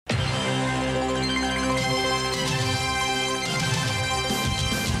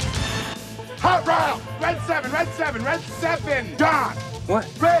Hot route! Red 7, red 7, red 7! Don!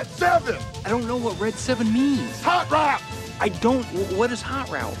 What? Red 7! I don't know what red 7 means. Hot route! I don't. What is hot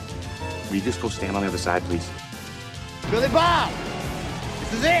route? Will you just go stand on the other side, please? Billy Bob!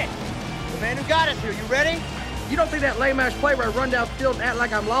 This is it! The man who got us here, you ready? You don't think that lame-ass play where I run down field and act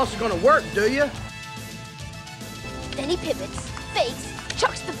like I'm lost is gonna work, do you? Then he pivots, fakes,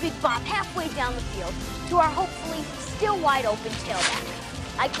 chucks the big Bob halfway down the field to our hopefully still wide-open tailback.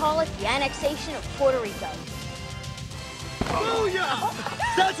 I call it the annexation of Puerto Rico.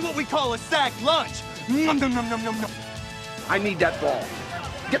 Booyah! That's what we call a sack lunch! Nom, nom, nom, nom, nom, nom. I need that ball.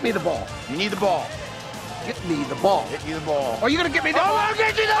 Get me the ball. You need the ball. Get me the ball. Get you the ball. Are you gonna get me the ball? I'll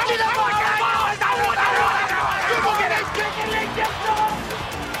get you the ball!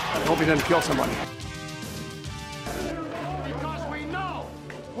 I hope he doesn't kill somebody. Because we know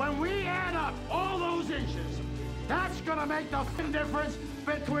when we add up all those inches, that's gonna make the difference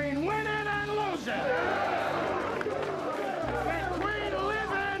between winning and losing. Between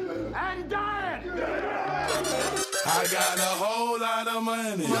living and dying. I got a whole lot of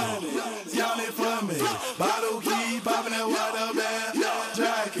money. Y'all it for me. Bottle keep popping that water bag.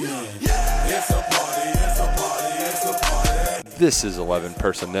 Jacking. It's a party, it's a party, it's a party. This is 11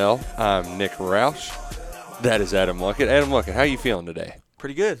 Personnel. I'm Nick Roush. That is Adam Luckett. Adam Luckett, how are you feeling today?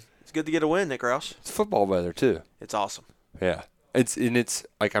 Pretty good. It's good to get a win, Nick Roush. It's football weather, too. It's awesome. Yeah. It's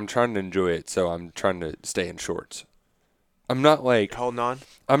like I'm trying to enjoy it, so I'm trying to stay in shorts. I'm not like holding on.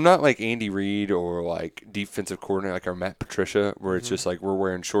 I'm not like Andy Reid or like defensive coordinator like our Matt Patricia, where it's just like we're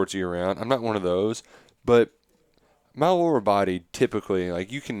wearing shorts year round. I'm not one of those, but my lower body typically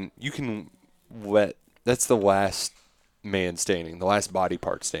like you can let that's the last man standing, the last body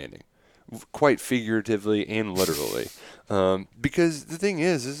part standing, quite figuratively and literally. Because the thing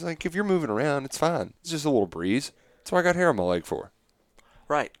is like if you're moving around, it's fine. It's just a little breeze. That's what I got hair on my leg for.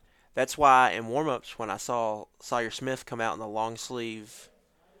 Right. That's why in warm-ups when I saw Sawyer Smith come out in the long sleeve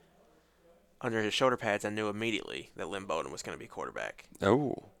under his shoulder pads, I knew immediately that Lynn Bowden was going to be quarterback.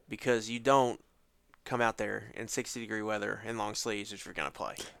 Oh. Because you don't come out there in 60-degree weather in long sleeves if you're going to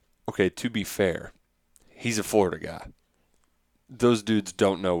play. Okay, to be fair, he's a Florida guy. Those dudes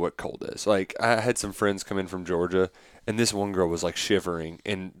don't know what cold is. Like, I had some friends come in from Georgia, and this one girl was, like, shivering,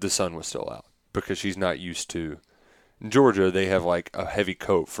 and the sun was still out because she's not used to. In Georgia, they have, like, a heavy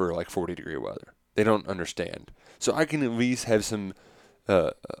coat for, like, 40-degree weather. They don't understand. So I can at least have some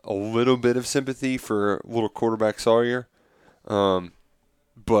a little bit of sympathy for little quarterback Sawyer. But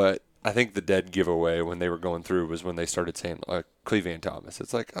I think the dead giveaway when they were going through was when they started saying Cleveland Thomas.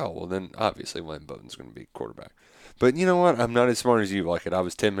 It's like, oh, well, then obviously Lynn Bowden's going to be quarterback. But you know what? I'm not as smart as you like it. I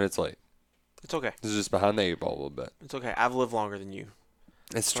was 10 minutes late. It's okay. This is just behind the 8 ball a little bit. It's okay. I've lived longer than you.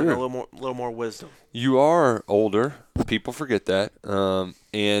 It's true. A little more wisdom. You are older. People forget that.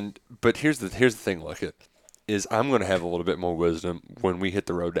 But here's the thing. Look is I'm going to have a little bit more wisdom when we hit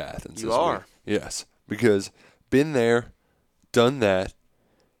the road to Athens. You are. Week. Yes, because been there, done that,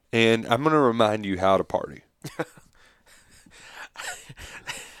 and I'm going to remind you how to party.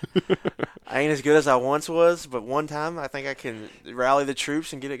 I ain't as good as I once was, but one time I think I can rally the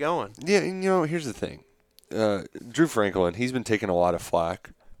troops and get it going. Yeah, and here's the thing. Drew Franklin, he's been taking a lot of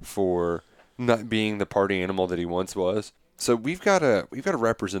flack for not being the party animal that he once was. So we've got to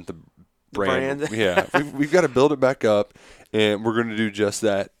represent the brand. Yeah, we've got to build it back up, and we're going to do just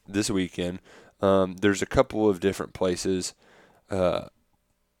that this weekend. There's a couple of different places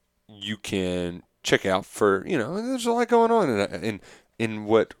you can check out for. There's a lot going on in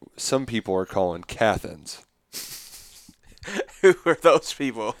what some people are calling Cathans. Who are those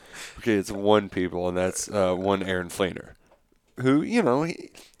people? Okay, it's one people, and that's one Aaron Fleener, who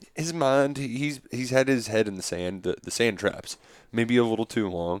his mind he's had his head in the sand, the sand traps, maybe a little too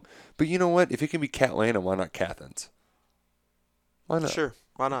long. But you know what? If it can be Catlanta, why not Cathans? Why not? Sure,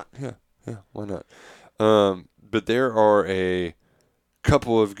 why not? Yeah, why not? But there are a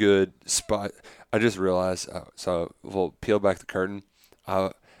couple of good spots. I just realized, so we'll peel back the curtain.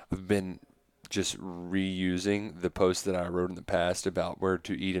 I've been just reusing the posts that I wrote in the past about where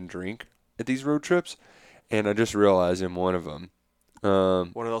to eat and drink at these road trips, and I just realized in one of them.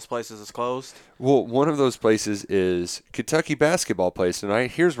 One of those places is closed? Well, one of those places is Kentucky basketball plays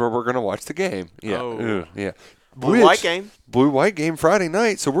tonight. Here's where we're going to watch the game. Yeah. Oh. Yeah. Blue-white game? Blue-white game Friday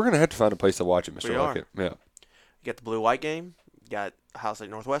night, so we're going to have to find a place to watch it, Mr. Luckett. Yeah. You got the blue-white game. You got House at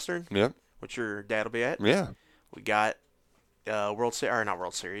Northwestern. Yep. Which your dad will be at. Yeah. We got not World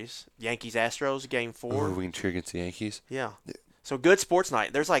Series. Yankees-Astros, Game 4. Oh, we can cheer against the Yankees? Yeah. So good sports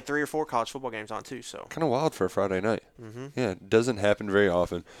night. There's like 3 or 4 college football games on too. So kind of wild for a Friday night. Mm-hmm. Yeah, it doesn't happen very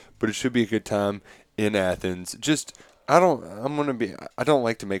often, but it should be a good time in Athens. Just I don't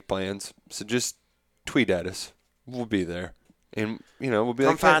like to make plans, so just tweet at us. We'll be there. And, we'll be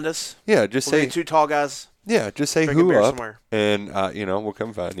Come like, find hey, us. Yeah, just We'll say. be two tall guys. Yeah, just say drinking who beer up. somewhere. And, we'll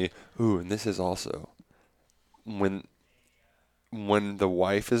come find you. Ooh, and this is also when the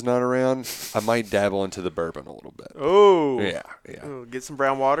wife is not around, I might dabble into the bourbon a little bit. Oh. Yeah. Ooh, get some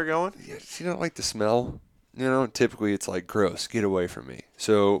brown water going. Yeah, she don't like the smell. Typically it's like, gross, get away from me.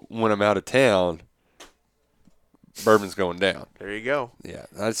 So when I'm out of town, bourbon's going down. There you go. Yeah,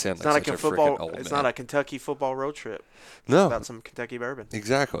 that sounds It's like not such a a football. freaking old It's man. not a Kentucky football road trip. No. It's about some Kentucky bourbon.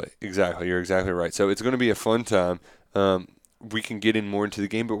 Exactly. You're exactly right. So it's going to be a fun time. We can get in more into the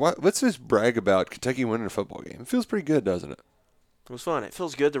game, but let's just brag about Kentucky winning a football game. It feels pretty good, doesn't it? It was fun. It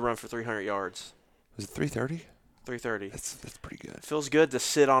feels good to run for 300 yards. Was it 330? 330. That's pretty good. It feels good to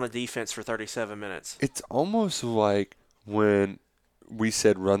sit on a defense for 37 minutes. It's almost like when we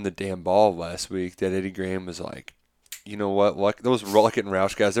said run the damn ball last week that Eddie Graham was like, you know what? Like those Rocket and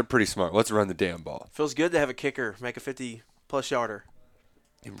Roush guys, they're pretty smart. Let's run the damn ball. Feels good to have a kicker make a 50-plus yarder.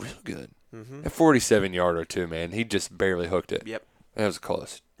 Real good. Mm-hmm. A 47-yarder too, man. He just barely hooked it. Yep. That was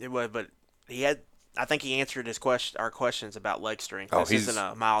close. It was, but he had. I think he answered our questions about leg strength. Oh, this isn't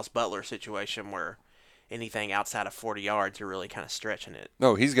a Miles Butler situation where anything outside of 40 yards, you're really kind of stretching it.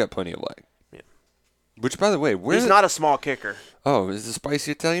 No, he's got plenty of leg. Yeah. Which, by the way, he's not a small kicker. Oh, it's a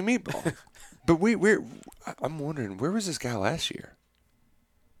spicy Italian meatball. But I'm wondering, where was this guy last year?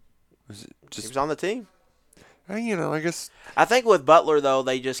 Was it just? He was on the team. I guess. I think with Butler though,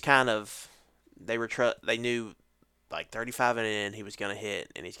 they just kind of they knew like 35 and in he was going to hit,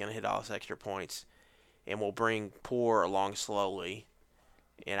 and he's going to hit all his extra points, and will bring Poor along slowly.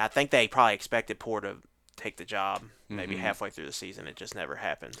 And I think they probably expected Poor to take the job maybe halfway through the season. It just never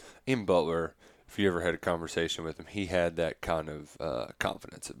happened. In Butler, if you ever had a conversation with him, he had that kind of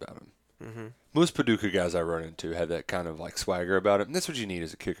confidence about him. Mm-hmm. Most Paducah guys I run into had that kind of like swagger about it, and that's what you need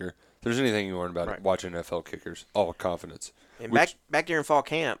as a kicker. If there's anything you learn about watching NFL kickers, all confidence. And back during fall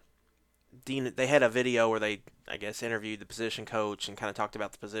camp, Dean, they had a video where they, I guess, interviewed the position coach and kind of talked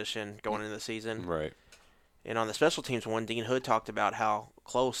about the position going into the season. Right. And on the special teams one, Dean Hood talked about how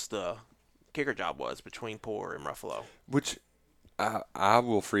close the kicker job was between Poor and Ruffalo. Which I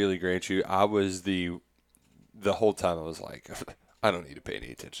will freely grant you, I was the whole time I was like, I don't need to pay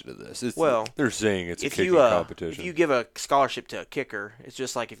any attention to this. They're saying it's a kicking competition. If you give a scholarship to a kicker, it's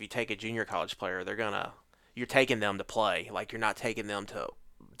just like if you take a junior college player, you're taking them to play. Like you're not taking them to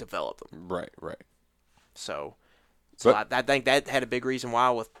develop them. Right. So I think that had a big reason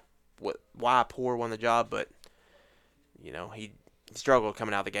why why Poor won the job, but he struggled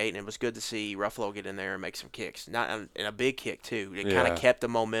coming out of the gate, and it was good to see Ruffalo get in there and make some kicks. And a big kick too. It kind of kept the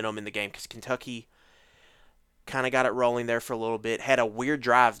momentum in the game because Kentucky kind of got it rolling there for a little bit. Had a weird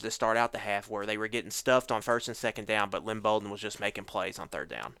drive to start out the half where they were getting stuffed on first and second down, but Lynn Bolden was just making plays on third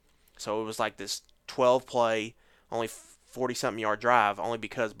down. So it was like this 12-play, only 40-something yard drive, only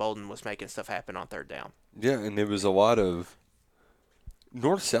because Bolden was making stuff happen on third down. Yeah, and it was a lot of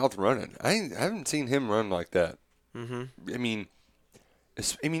north-south running. I haven't seen him run like that. Mm-hmm. I mean,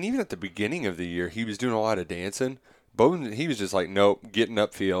 even at the beginning of the year, he was doing a lot of dancing. Bowden, he was just like, nope, getting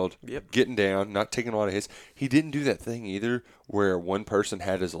upfield, getting down, not taking a lot of hits. He didn't do that thing either where one person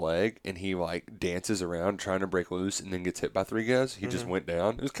had his leg and he like dances around trying to break loose and then gets hit by three guys. He just went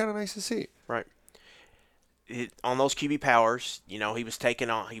down. It was kind of nice to see. Right. On those QB powers, he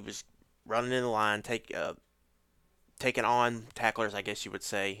was running in the line, taking on tacklers, I guess you would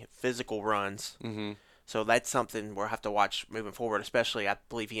say, physical runs. Mm-hmm. So that's something we'll have to watch moving forward, especially I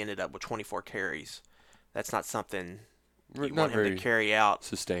believe he ended up with 24 carries. That's not something you want him to carry out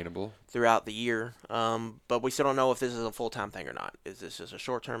sustainable throughout the year. But we still don't know if this is a full-time thing or not. Is this just a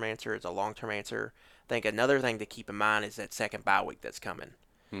short-term answer? Is it a long-term answer? I think another thing to keep in mind is that second bye week that's coming.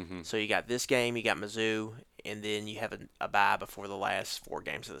 Mm-hmm. So you got this game, you got Mizzou, and then you have a bye before the last 4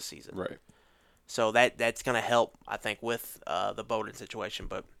 games of the season. Right. So that's going to help, I think, with the Bowden situation.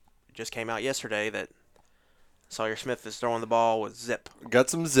 But it just came out yesterday that Sawyer Smith is throwing the ball with zip. Got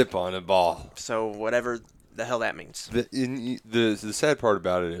some zip on the ball. So whatever the hell that means. The sad part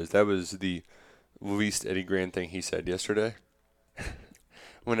about it is that was the least Eddie Grant thing he said yesterday.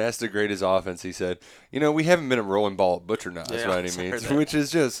 When asked to grade his offense, he said, we haven't been a rolling ball at Butcher Knives by any means, which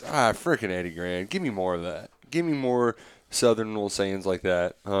is just, freaking Eddie Grant. Give me more of that. Give me more Southern little sayings like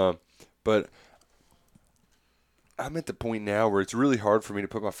that. But I'm at the point now where it's really hard for me to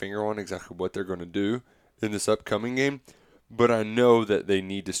put my finger on exactly what they're going to do in this upcoming game, but I know that they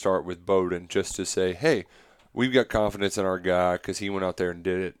need to start with Bowden just to say, hey, we've got confidence in our guy because he went out there and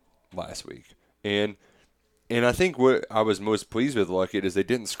did it last week. And I think what I was most pleased with, Luckett, is they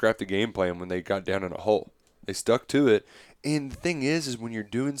didn't scrap the game plan when they got down in a hole. They stuck to it. And the thing is when you're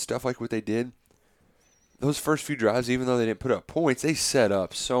doing stuff like what they did, those first few drives, even though they didn't put up points, they set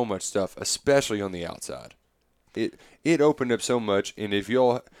up so much stuff, especially on the outside. It opened up so much. And if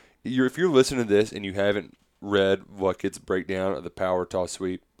you're listening to this and you haven't read Luckett's breakdown of the power toss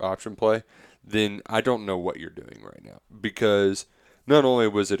sweep option play, then I don't know what you're doing right now. Because not only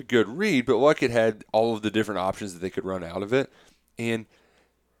was it a good read, but Luckett had all of the different options that they could run out of it. And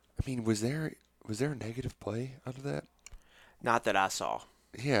I mean, was there a negative play out of that? Not that I saw.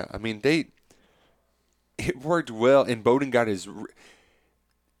 Yeah, I mean it worked well, and Bowden got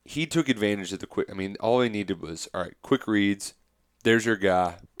he took advantage of the quick. I mean, all he needed was quick reads. There's your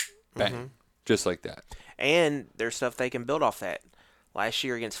guy, bang, just like that. And there's stuff they can build off that. Last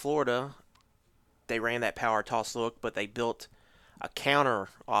year against Florida, they ran that power toss look, but they built a counter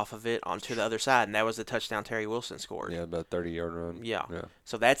off of it onto the other side, and that was the touchdown Terry Wilson scored. Yeah, about 30-yard run. Yeah.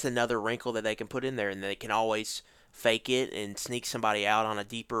 So that's another wrinkle that they can put in there, and they can always fake it and sneak somebody out on a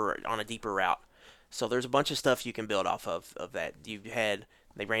deeper route. So there's a bunch of stuff you can build off of that.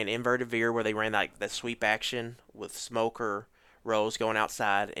 They ran inverted veer where they ran like the sweep action with Smoke or Rose going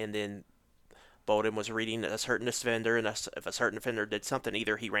outside, and then Bowden was reading a certain defender, and if a certain defender did something,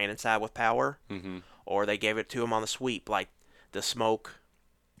 either he ran inside with power, or they gave it to him on the sweep, like the Smoke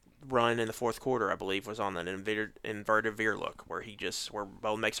run in the fourth quarter, I believe, was on an inverted veer look where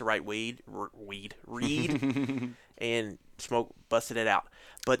Bowden makes a right read, and Smoke busted it out.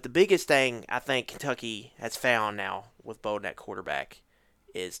 But the biggest thing I think Kentucky has found now with Bowden at quarterback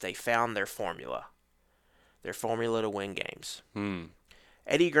is they found their formula to win games.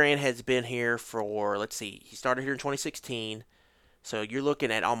 Eddie Grant has been here for, he started here in 2016, so you're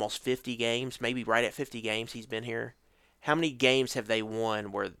looking at almost 50 games, maybe right at 50 games he's been here. How many games have they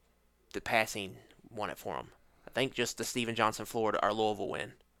won where the passing won it for them? I think just the Stephen Johnson, Florida, or Louisville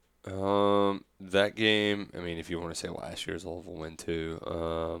win. That game, I mean, if you want to say last year's Louisville win too,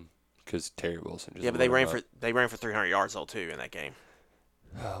 because Terry Wilson just but they ran for 300 yards though too in that game.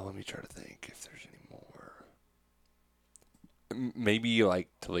 Let me try to think if there's any more. Maybe like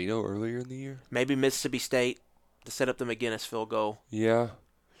Toledo earlier in the year. Maybe Mississippi State to set up the McGinnis field goal. Yeah,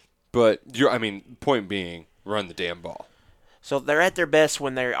 but point being, run the damn ball. So they're at their best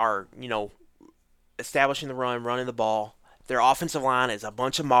when they are, establishing the run, running the ball. Their offensive line is a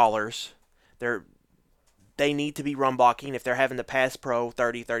bunch of maulers. They need to be run blocking. If they're having to pass pro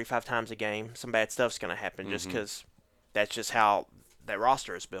 30, 35 times a game, some bad stuff's going to happen just because that's just how that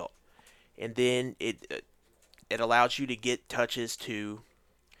roster is built. And then it allows you to get touches to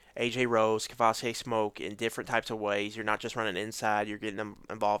A.J. Rose, Kavase Smoke in different types of ways. You're not just running inside. You're getting them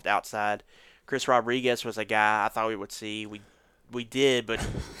involved outside. Chris Rodriguez was a guy I thought we would see. We did, but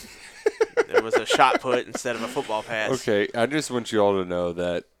it was a shot put instead of a football pass. Okay, I just want you all to know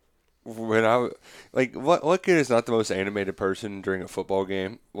that when Luckett is not the most animated person during a football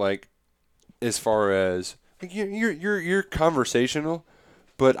game. Like, as far as you're conversational,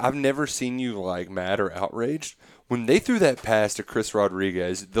 but I've never seen you mad or outraged. When they threw that pass to Chris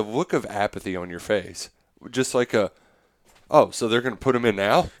Rodriguez, the look of apathy on your face, just like so they're going to put him in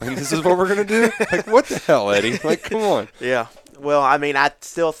now? And this is what we're going to do? What the hell, Eddie? Come on. Yeah. Well, I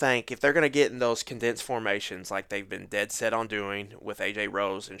still think if they're going to get in those condensed formations like they've been dead set on doing with A.J.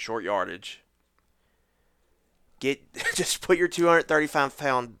 Rose and short yardage, just put your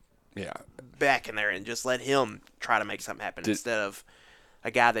 235-pound back in there and just let him try to make something happen instead of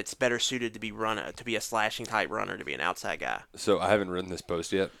a guy that's better suited to be a slashing type runner, to be an outside guy. So I haven't written this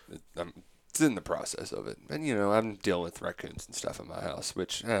post yet. It's in the process of it. And, I'm dealing with raccoons and stuff in my house,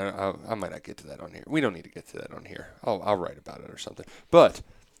 which I might not get to that on here. We don't need to get to that on here. I'll write about it or something. But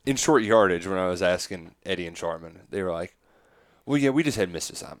in short yardage, when I was asking Eddie and Sharman, they were like, well, yeah, we just had missed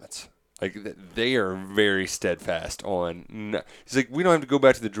assignments. They are very steadfast on he's like, we don't have to go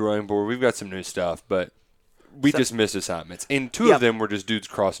back to the drawing board. We've got some new stuff, but we just missed assignments. And two of them were just dudes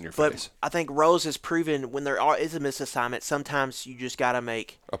crossing your face. I think Rose has proven when there is a missed assignment, sometimes you just got to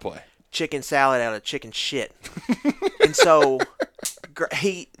make a play. Chicken salad out of chicken shit. And so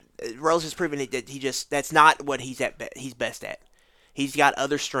Rose has proven that that's not what he's best at. He's got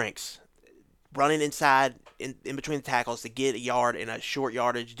other strengths. Running inside in between the tackles to get a yard in a short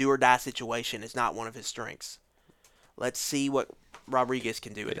yardage do or die situation is not one of his strengths. Let's see what Rodriguez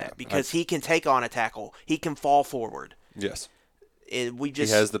can do with that, because he can take on a tackle. He can fall forward. Yes. And he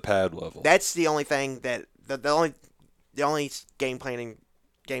has the pad level. That's the only thing that the only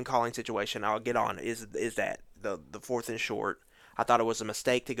game calling situation I'll get on is that the fourth and short. I thought it was a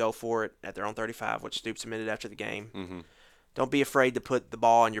mistake to go for it at their own 35, which Stoops admitted after the game. Don't be afraid to put the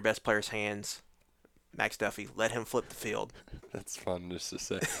ball in your best player's hands. Max Duffy. Let him flip the field. That's fun just to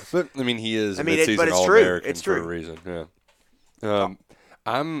say. But, I mean, he is I a mean, midseason but it's All-American true. for a reason. Yeah.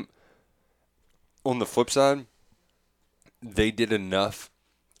 I'm on the flip side, they did enough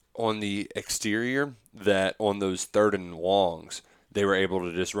on the exterior that on those 3rd and longs, they were able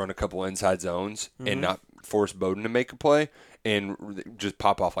to just run a couple inside zones and not force Bowden to make a play and just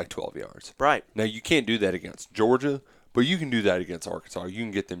pop off like 12 yards. Right. Now, you can't do that against Georgia, but you can do that against Arkansas. You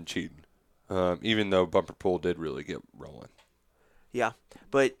can get them cheating, even though Bumper Pool did really get rolling. Yeah,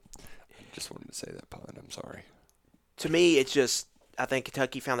 but Just wanted to say that, Pun. I'm sorry. To me, it's just I think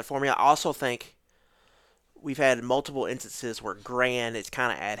Kentucky found their formula. I also think we've had multiple instances where Gran is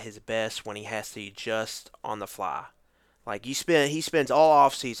kind of at his best when he has to adjust on the fly. Like he spends all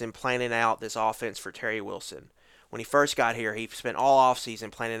offseason planning out this offense for Terry Wilson. When he first got here, he spent all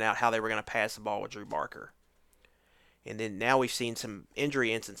offseason planning out how they were going to pass the ball with Drew Barker. And then now we've seen some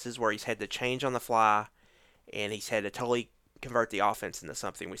injury instances where he's had to change on the fly, and he's had to totally convert the offense into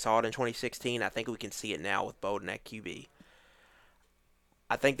something. We saw it in 2016. I think we can see it now with Bowden at QB.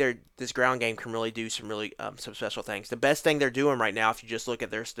 I think this ground game can really do some special things. The best thing they're doing right now, if you just look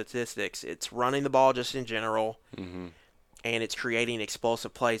at their statistics, it's running the ball just in general, and it's creating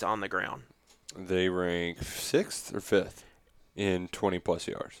explosive plays on the ground. They rank 6th or 5th in 20-plus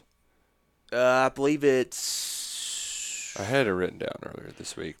yards. I believe it's... I had it written down earlier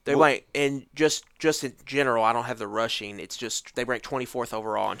this week. They rank, and just in general, I don't have the rushing. It's just they rank 24th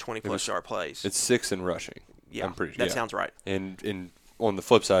overall on 20-plus yard plays. It's 6th in rushing. Yeah, I'm pretty sure. that sounds right. And on the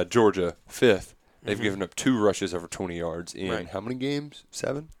flip side, Georgia, 5th. They've given up 2 rushes over 20 yards in how many games?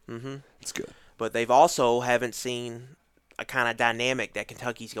 7? Mm-hmm. It's good. But they've also haven't seen a kind of dynamic that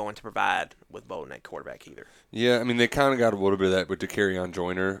Kentucky's going to provide with Bowden at quarterback either. Yeah, I mean, they kind of got a little bit of that with DeCarrion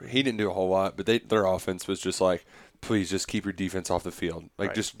Joyner. He didn't do a whole lot, but their offense was just like, please just keep your defense off the field.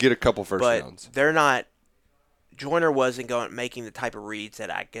 Like, just get a couple first downs. But they're not – Joyner wasn't making the type of reads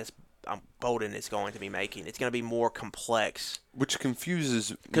that I guess Bowden is going to be making. It's going to be more complex. Which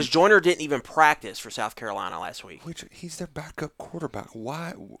confuses – because Joyner didn't even practice for South Carolina last week. Which he's their backup quarterback.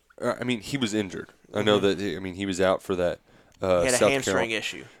 Why? I mean, he was injured. I know that – I mean, he was out for that he had a South hamstring Carolina.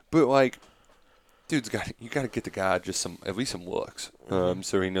 issue. But, like, you got to get the guy just at least some looks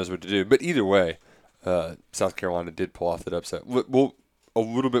so he knows what to do. But either way, South Carolina did pull off that upset. Well,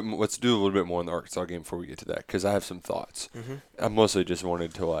 let's do a little bit more in the Arkansas game before we get to that because I have some thoughts. I mostly just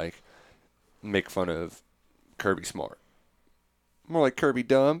wanted to, like, make fun of Kirby Smart. More like Kirby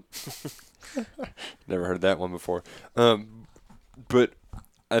Dumb. Never heard that one before. But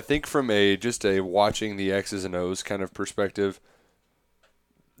I think from just a watching the X's and O's kind of perspective,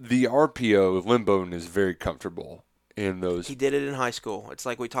 the RPO, Lynn Bowden is very comfortable in those. He did it in high school. It's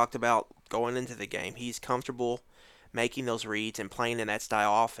like we talked about going into the game. He's comfortable making those reads and playing in that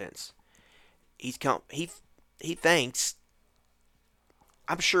style offense. He thinks,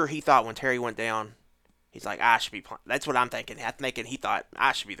 I'm sure he thought when Terry went down, he's like, I should be playing. That's what I'm thinking. I'm thinking he thought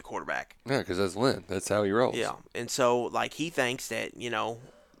I should be the quarterback. Yeah, because that's Lynn. That's how he rolls. Yeah, and so like he thinks that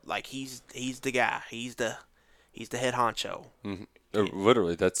like he's the guy. He's the head honcho. Mm-hmm.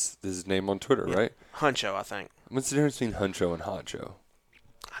 Literally, that's his name on Twitter, right? Honcho, I think. What's the difference between honcho and honcho?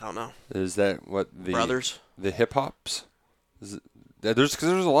 I don't know. Is that what the brothers? The hip hops? There's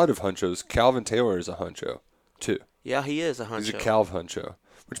a lot of honchos. Calvin Taylor is a honcho, too. Yeah, he is a honcho. He's a Calv honcho.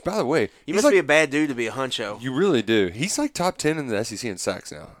 Which, by the way, you must be a bad dude to be a honcho. You really do. He's like top 10 in the SEC in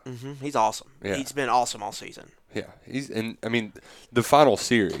sacks now. Mm-hmm. He's awesome. Yeah. He's been awesome all season. Yeah, I mean, the final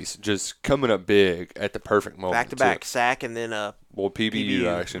series just coming up big at the perfect moment. Back to back sack and then PBU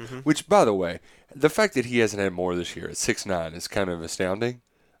action. Which, by the way, the fact that he hasn't had more this year at 6'9" is kind of astounding.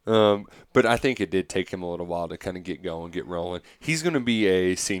 But I think it did take him a little while to kind of get going, get rolling. He's going to be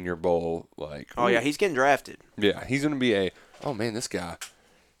a Senior Bowl yeah, he's getting drafted. Yeah, he's going to be this guy.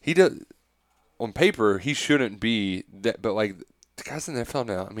 He does on paper he shouldn't be that, but like the guys in the NFL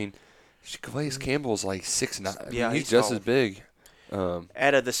now, I mean. Calais Campbell's like 6'9". Yeah, he's just as big.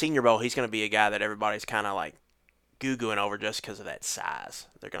 At the Senior Bowl, he's going to be a guy that everybody's kind of like goo-gooing over just because of that size.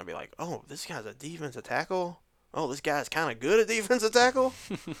 They're going to be like, oh, this guy's a defensive tackle? Oh, this guy's kind of good at defensive tackle?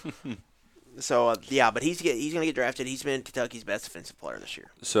 So, but he's going to get drafted. He's been Kentucky's best defensive player this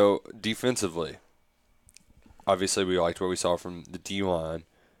year. So, defensively, obviously we liked what we saw from the D-line.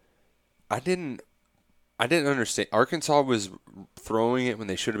 I didn't understand. Arkansas was throwing it when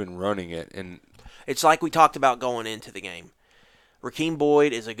they should have been running it, and it's like we talked about going into the game. Rakeem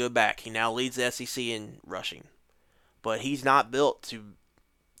Boyd is a good back. He now leads the SEC in rushing, but he's not built to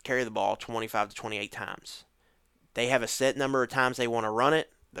carry the ball 25 to 28 times. They have a set number of times they want to run it.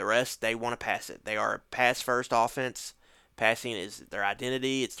 The rest, they want to pass it. They are a pass-first offense. Passing is their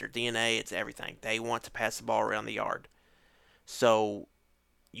identity. It's their DNA. It's everything. They want to pass the ball around the yard. So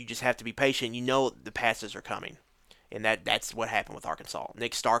you just have to be patient. You know the passes are coming. And that's what happened with Arkansas.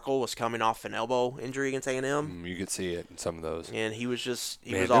 Nick Starkel was coming off an elbow injury against A&M. You could see it in some of those. And he was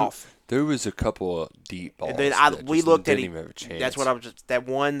off. There was a couple of deep balls. And then we looked at it. That's what I was just. That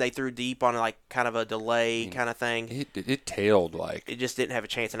one they threw deep on like kind of a delay kind of thing. It tailed like. It just didn't have a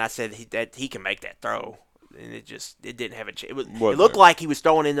chance. And I said that he can make that throw. And it didn't have a chance. It looked like he was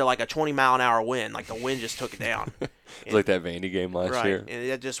throwing into like a 20-mile-an-hour wind. Like the wind just took it down. It's like that Vandy game last year. And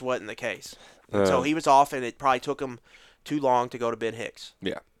that just wasn't the case. So he was off, and it probably took him too long to go to Ben Hicks.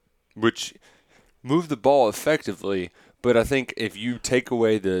 Yeah, which moved the ball effectively. But I think if you take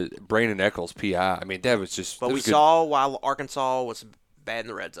away the Brandon Eccles PI, I mean, that was just. But we saw while Arkansas was bad in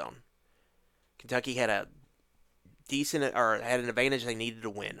the red zone, Kentucky had an advantage they needed to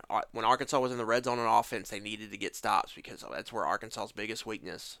win. When Arkansas was in the red zone on offense, they needed to get stops because that's where Arkansas's biggest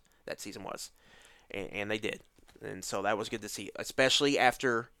weakness that season was. And they did. And so that was good to see, especially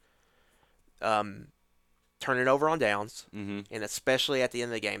after turning it over on downs, and especially at the end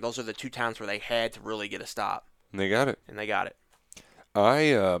of the game. Those are the two times where they had to really get a stop. And they got it.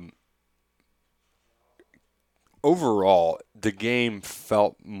 Overall, the game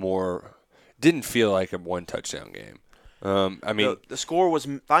didn't feel like a one-touchdown game. I mean,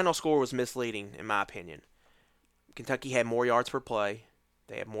 the final score was misleading, in my opinion. Kentucky had more yards per play.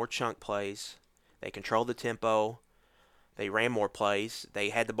 They had more chunk plays. They controlled the tempo. They ran more plays. They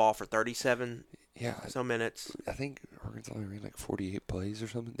had the ball for 37 minutes. I think Arkansas only ran like 48 plays or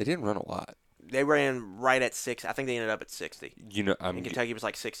something. They didn't run a lot. They ran right at 6. I think they ended up at 60. And Kentucky was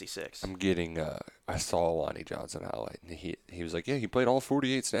like 66. I'm getting. I saw Lonnie Johnson highlight, and he was like, "Yeah, he played all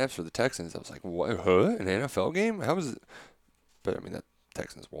 48 snaps for the Texans." I was like, "What? Huh? An NFL game? How was it?" But I mean, the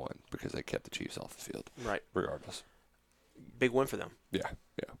Texans won because they kept the Chiefs off the field. Right. Regardless. Big win for them. Yeah.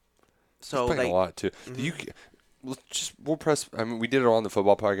 So they playing a lot too. We'll press. I mean, we did it on the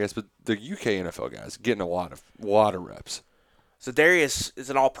football podcast, but the UK NFL guys getting a lot of reps. So Darius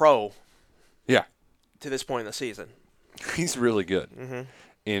is an All-Pro. Yeah. To this point in the season, he's really good,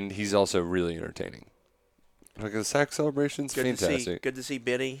 and he's also really entertaining. Like the sack celebration's fantastic. Good to see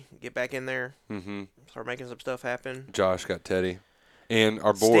Benny get back in there. Start making some stuff happen. Josh got Teddy, and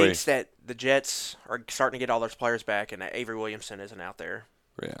our boy. Stinks that the Jets are starting to get all their players back, and Avery Williamson isn't out there.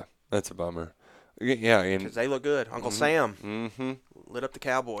 Yeah, that's a bummer. Yeah, and because they look good. Uncle Sam lit up the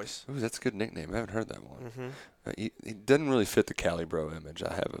Cowboys. Ooh, that's a good nickname. I haven't heard that one. He doesn't really fit the Cali Bro image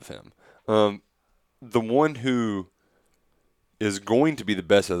I have of him. The one who is going to be the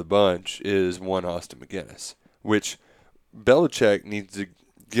best of the bunch is one Austin McGinnis, which Belichick needs to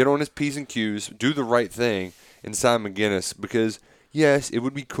get on his P's and Q's, do the right thing, and sign McGinnis because, yes, it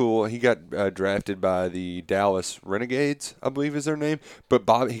would be cool. He got drafted by the Dallas Renegades, I believe is their name.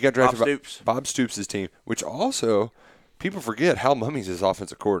 But he got drafted by Bob Stoops' team, which also, people forget, Hal Mummy's his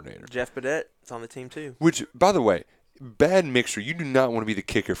offensive coordinator. Jeff Badette is on the team too. Which, by the way, bad mixture. You do not want to be the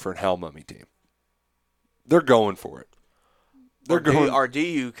kicker for an Hal Mummy team. They're going for it. Or do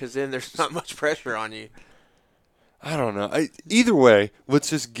you? Because then there's not much pressure on you. I don't know. Either way, let's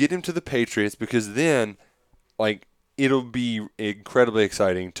just get him to the Patriots because then, it'll be incredibly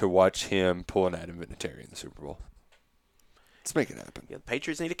exciting to watch him pull an Adam Vinatieri in the Super Bowl. Let's make it happen. Yeah, the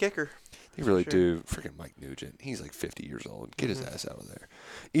Patriots need a kicker. They really do. Freaking Mike Nugent. He's like 50 years old. Get his ass out of there.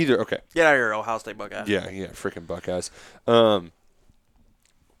 Okay. Get out of here, Ohio State Buckeyes. Yeah, freaking Buckeyes. One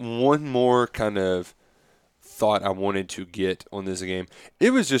more kind of thought I wanted to get on this game.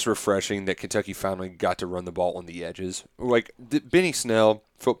 It was just refreshing that Kentucky finally got to run the ball on the edges. Like, Benny Snell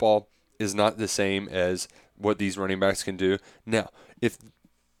football is not the same as what these running backs can do. Now, if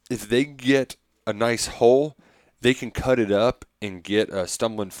they get a nice hole, they can cut it up and get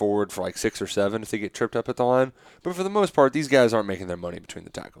stumbling forward for like 6 or 7 if they get tripped up at the line. But for the most part, these guys aren't making their money between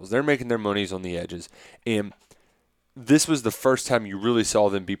the tackles. They're making their monies on the edges. And this was the first time you really saw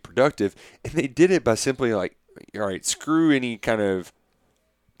them be productive. And they did it by simply like, all right, screw any kind of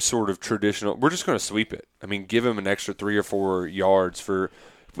sort of traditional. We're just going to sweep it. I mean, give them an extra 3 or 4 yards for –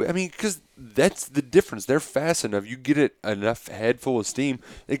 I mean, because that's the difference. They're fast enough. You get it enough head full of steam.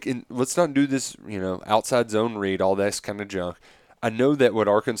 Let's not do this, outside zone read, all that kind of junk. I know that what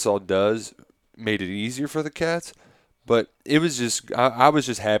Arkansas does made it easier for the Cats, but it was just I was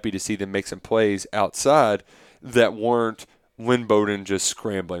just happy to see them make some plays outside that weren't Lynn Bowden just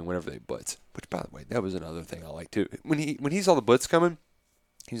scrambling whenever they blitz. Which, by the way, that was another thing I like too. When he saw the blitz coming,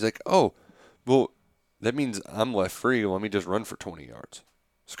 he's like, "Oh, well, that means I'm left free. Let me just run for 20 yards."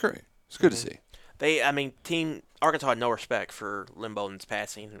 It's great. It's good to see. Arkansas had no respect for Lynn Bowden's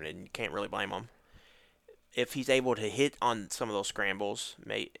passing, and you can't really blame them. if he's able to hit on some of those scrambles,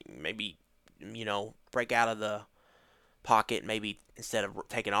 maybe break out of the pocket, maybe instead of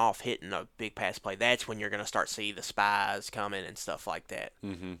taking off, hitting a big pass play, that's when you're going to start see the spies coming and stuff like that.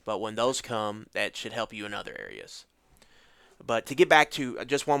 Mm-hmm. But when those come, that should help you in other areas. But to get back to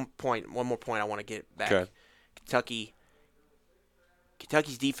just one more point I want to get back. Okay.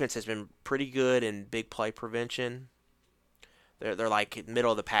 Kentucky's defense has been pretty good in big play prevention. They're like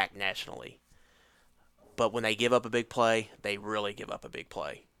middle of the pack nationally. But when they give up a big play, they really give up a big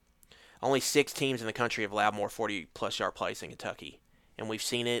play. Only 6 teams in the country have allowed more 40-plus yard plays than Kentucky. And we've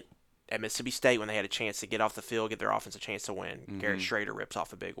seen it at Mississippi State when they had a chance to get off the field, give their offense a chance to win. Mm-hmm. Garrett Schrader rips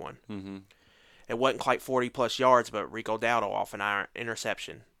off a big one. Mm-hmm. It wasn't quite 40-plus yards, but Rico Dowdle off an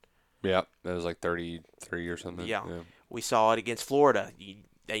interception. Yeah, that was like 33 or something. Yeah. We saw it against Florida.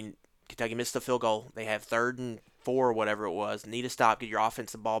 Kentucky missed the field goal. They have 3rd and 4 or whatever it was. Need to stop, get your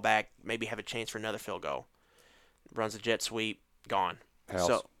offense the ball back, maybe have a chance for another field goal. Runs a jet sweep, gone.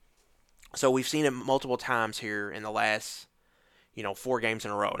 House. So we've seen it multiple times here in the last, 4 games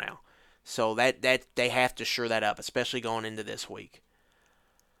in a row now. So that they have to shore that up, especially going into this week.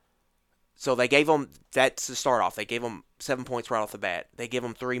 So they gave them, that's to start off, they gave them 7 points right off the bat. They give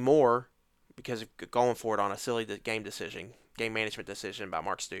them 3 more because of going for it on a silly game management decision by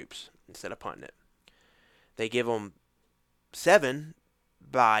Mark Stoops instead of punting it. They give them 7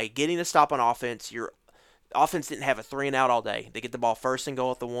 by getting a stop on offense. Your offense didn't have a 3-and-out all day. They get the ball first and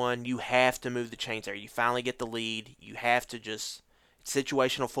goal at the 1. You have to move the chains there. You finally get the lead. You have to it's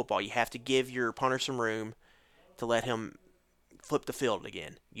situational football. You have to give your punter some room to let him flip the field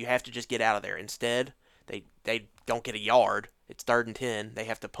again. You have to just get out of there. Instead, they don't get a yard. It's 3rd and 10. They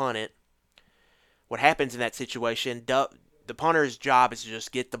have to punt it. What happens in that situation, the punter's job is to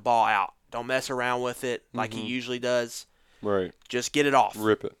just get the ball out. Don't mess around with it like he usually does. Right. Just get it off.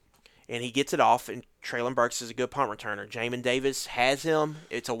 Rip it. And he gets it off, and Traylon Burks is a good punt returner. Jamin Davis has him.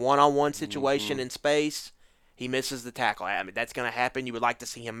 It's a one-on-one situation in space. He misses the tackle. I mean, that's going to happen. You would like to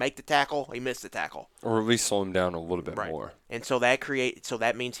see him make the tackle. He missed the tackle. Or at least slow him down a little bit more. And so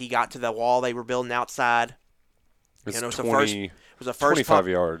that means he got to the wall they were building outside. It's and it was 25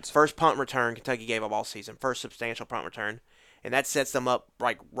 yards. First punt return Kentucky gave up all season. First substantial punt return. And that sets them up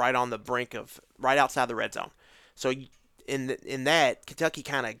right on the brink of right outside the red zone. So in that, Kentucky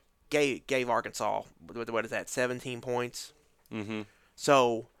kind of gave Arkansas, what is that, 17 points? Mm-hmm.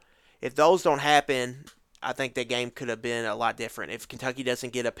 So if those don't happen, I think that game could have been a lot different. If Kentucky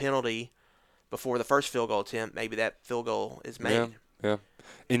doesn't get a penalty before the first field goal attempt, maybe that field goal is made. Yeah.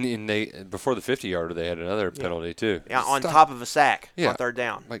 And they before the 50-yarder, they had another penalty too. Yeah, on top of a sack on 3rd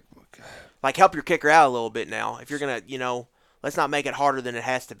down. Like help your kicker out a little bit now. If you're gonna, let's not make it harder than it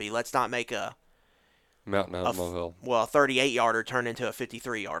has to be. Let's not make a mountain out of molehill. Well, a 38-yarder turn into a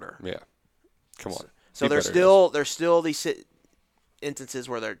 53-yarder. Yeah, come on. So there's still these instances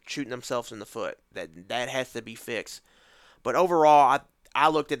where they're shooting themselves in the foot. That has to be fixed. But overall, I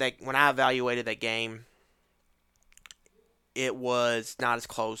looked at that when I evaluated that game. It was not as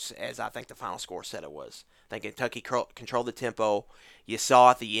close as I think the final score said it was. I think Kentucky controlled the tempo. You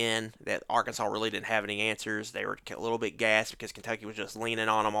saw at the end that Arkansas really didn't have any answers. They were a little bit gassed because Kentucky was just leaning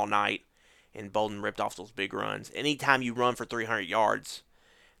on them all night, and Bolden ripped off those big runs. Anytime you run for 300 yards,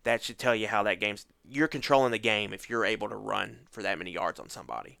 that should tell you how that game's – you're controlling the game if you're able to run for that many yards on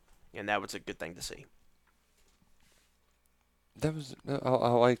somebody, and that was a good thing to see. That was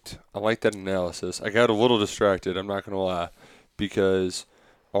I liked that analysis. I got a little distracted, I'm not going to lie, because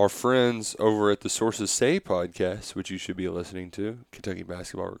our friends over at the Sources Say podcast, which you should be listening to, Kentucky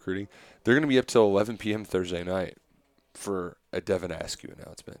Basketball Recruiting, they're going to be up till 11 p.m. Thursday night for a Devin Askew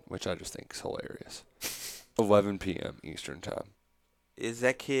announcement, which I just think is hilarious. 11 p.m. Eastern time. Is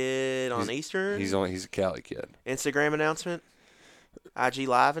that kid on Eastern? He's a Cali kid. Instagram announcement? IG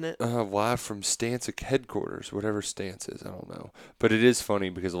live in it? Live from Stance headquarters, whatever Stance is, I don't know. But it is funny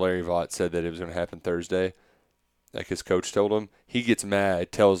because Larry Vaught said that it was going to happen Thursday. Like his coach told him. He gets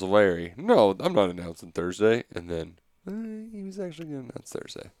mad, tells Larry, no, I'm not announcing Thursday. And then he was actually going to announce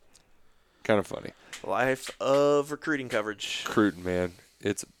Thursday. Kind of funny. Life of recruiting coverage. Recruiting, man.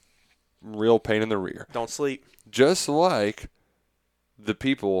 It's real pain in the rear. Don't sleep. Just like the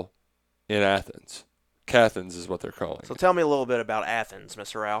people in Athens. Cathens is what they're calling So tell me a little bit about Athens,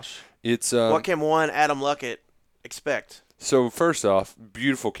 Mr. Roush. It's what can one Adam Luckett expect? So first off,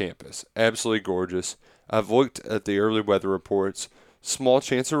 beautiful campus. Absolutely gorgeous. I've looked at the early weather reports. Small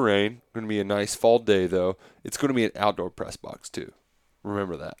chance of rain. Going to be a nice fall day, though. It's going to be an outdoor press box, too.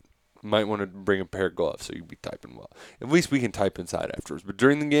 Remember that. Might want to bring a pair of gloves so you can be typing well. At least we can type inside afterwards. But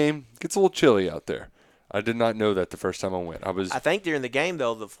during the game, it gets a little chilly out there. I did not know that the first time I went. I think during the game,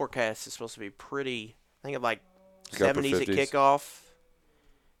 though, the forecast is supposed to be pretty I think of like Like upper 70s at 50s. kickoff,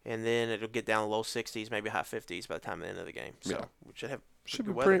 and then it'll get down to low 60s, maybe high 50s by the time of the end of the game. So Yeah. we should have Should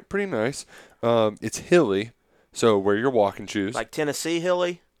good be weather. pretty nice. It's hilly, so wear your walking shoes. Like Tennessee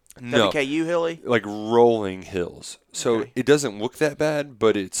hilly, no, WKU hilly. like rolling hills. So Okay. it doesn't look that bad,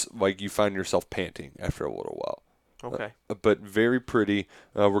 but it's like you find yourself panting after a little while. Okay. But very pretty.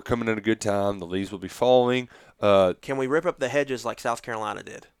 We're coming at a good time. The leaves will be falling. Can we rip up the hedges like South Carolina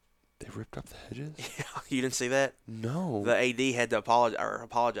did? They ripped up the hedges? You didn't see that? No. The AD had to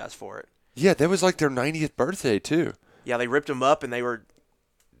apologize for it. Yeah, that was like their 90th birthday, too. Yeah, they ripped them up, and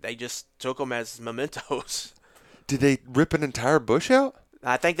they just took them as mementos. Did they rip an entire bush out?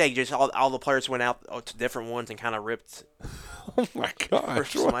 I think they just all the players went out to different ones and kind of ripped. Oh, my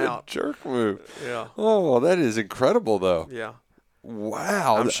gosh. them What a out. jerk move. Yeah. Oh, that is incredible, though. Yeah.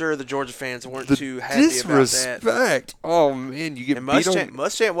 Wow. I'm sure the Georgia fans weren't The too happy about that. disrespect. Oh, man, you get And beat on.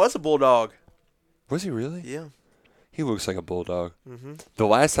 Muschamp was a bulldog. Was he really? Yeah. He looks like a bulldog. Mm-hmm. The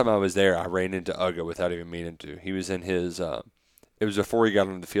last time I was there, I ran into Uga without even meaning to. He was in his, it was before he got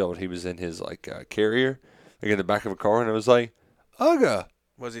on the field. He was in his, like, carrier, like in the back of a car, and I was like, Uga,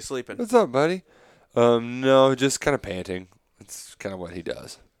 Was he sleeping? what's up, buddy? No, just kind of panting. It's kind of what he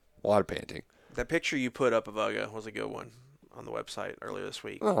does. A lot of panting. That picture you put up of Uga was a good one on the website earlier this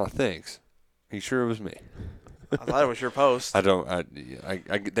week. Oh, thanks. Are you sure it was me? I thought it was your post. I don't.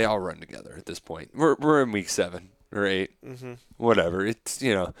 They all run together at this point. We're in week 7 or 8, whatever. It's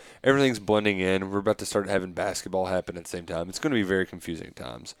everything's blending in. We're about to start having basketball happen at the same time. It's going to be very confusing at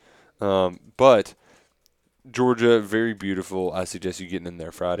times. But Georgia, very beautiful. I suggest you getting in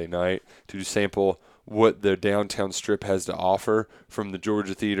there Friday night to sample what the downtown strip has to offer from the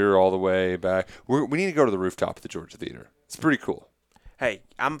Georgia Theater all the way back. We need to go to the rooftop of the Georgia Theater. It's pretty cool. Hey,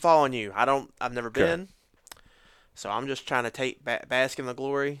 I'm following you. I've never Okay. been, so I'm just trying to take bask in the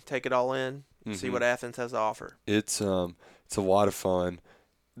glory, take it all in, see what Athens has to offer. It's a lot of fun.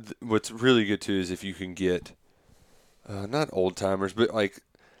 What's really good too is if you can get not old timers, but like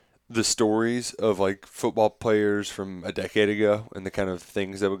the stories of like football players from a decade ago and the kind of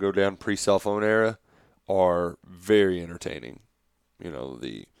things that would go down pre-cell phone era are very entertaining.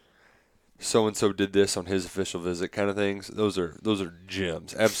 The so-and-so did this on his official visit kind of things. Those are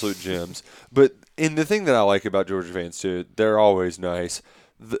gems, absolute gems. But the thing that I like about Georgia fans too, they're always nice.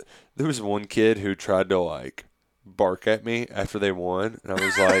 There was one kid who tried to like bark at me after they won, and I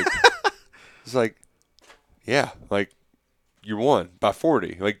was like, yeah, like you won by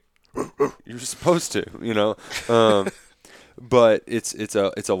 40, like you're supposed to, But it's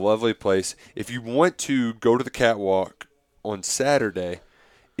a lovely place. If you want to go to the catwalk on Saturday,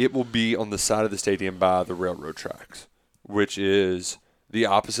 it will be on the side of the stadium by the railroad tracks, which is the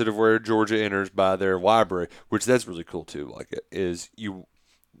opposite of where Georgia enters by their library, which that's really cool too. Like it is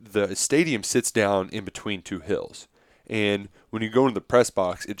the stadium sits down in between two hills. And when you go into the press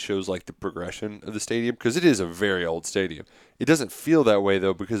box, it shows like the progression of the stadium because it is a very old stadium. It doesn't feel that way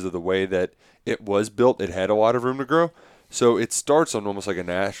though because of the way that it was built. It had a lot of room to grow. So it starts on almost like a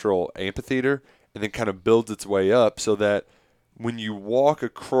natural amphitheater and then kind of builds its way up so that when you walk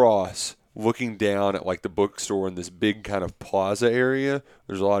across looking down at like the bookstore in this big kind of plaza area,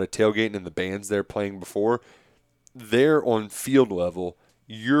 there's a lot of tailgating and the bands there playing before. They're on field level.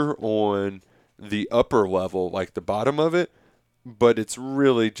 You're on the upper level, like the bottom of it, but it's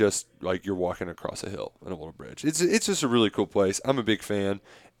really just like you're walking across a hill in a little bridge. It's just a really cool place. I'm a big fan,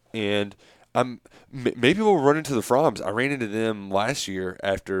 and maybe we'll run into the Froms. I ran into them last year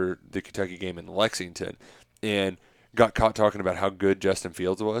after the Kentucky game in Lexington, and got caught talking about how good Justin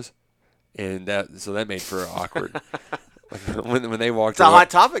Fields was, and that made for awkward. Like when they walked. It's a hot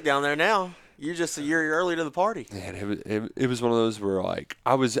topic down there now. You're early to the party. Man, it was one of those where like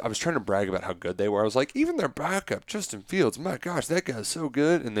I was trying to brag about how good they were. I was like, even their backup, Justin Fields, my gosh, that guy's so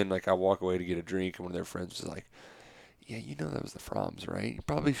good. And then like I walk away to get a drink, and one of their friends was like, yeah, that was the Froms, right? You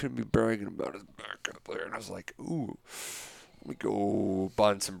probably shouldn't be bragging about his backup player. And I was like, ooh, let me go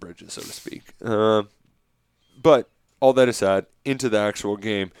bond some bridges, so to speak. But all that aside, into the actual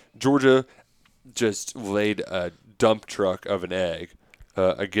game, Georgia just laid a dump truck of an egg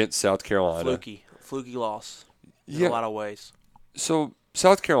against South Carolina. Fluky loss in Yeah. a lot of ways. So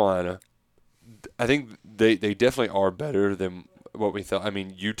South Carolina, I think they definitely are better than what we thought. I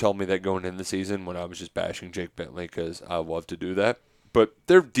mean, you told me that going into the season when I was just bashing Jake Bentley because I love to do that. But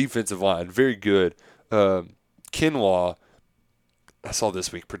their defensive line, very good. Kinlaw, I saw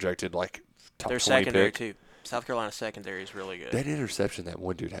this week projected like top Their 20 secondary pick. too. South Carolina secondary is really good. That interception that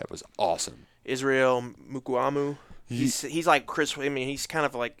one dude had was awesome. Israel Mukuamu. He's like Chris. I mean, he's kind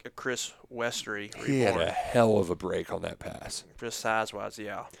of like a Chris Westery. He had reborn. a hell of a break on that pass. Just size-wise,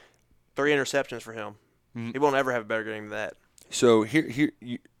 yeah. 3 interceptions for him. He won't ever have a better game than that. So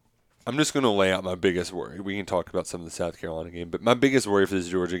I'm just going to lay out my biggest worry. We can talk about some of the South Carolina game, but my biggest worry for this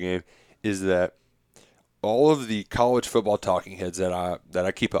Georgia game is that all of the college football talking heads that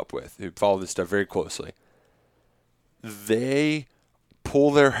I keep up with, who follow this stuff very closely, they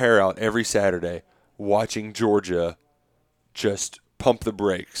pull their hair out every Saturday watching Georgia just pump the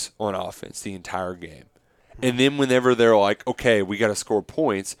brakes on offense the entire game. And then whenever they're like, okay, we got to score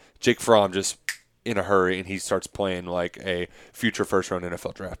points, Jake Fromm just in a hurry and he starts playing like a future first-round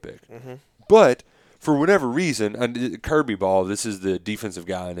NFL draft pick. Mm-hmm. But for whatever reason, Kirby Ball, this is the defensive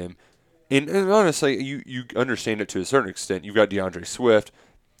guy in him. And honestly, you understand it to a certain extent. You've got DeAndre Swift.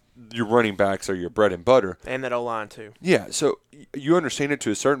 Your running backs are your bread and butter. And that O-line, too. Yeah, so you understand it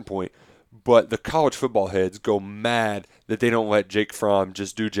to a certain point, but the college football heads go mad that they don't let Jake Fromm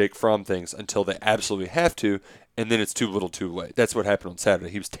just do Jake Fromm things until they absolutely have to, and then it's too little too late. That's what happened on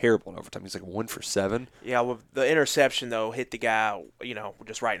Saturday. He was terrible in overtime. He's like 1 for 7. Yeah, well, the interception, though, hit the guy,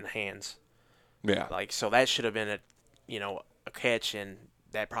 just right in the hands. Yeah. So that should have been a catch, and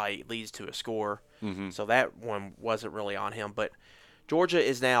that probably leads to a score. Mm-hmm. So that one wasn't really on him. But Georgia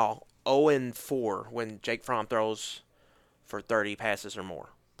is now 0-4 when Jake Fromm throws for 30 passes or more.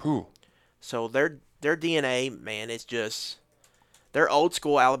 Ooh. So their DNA, man, it's just they're old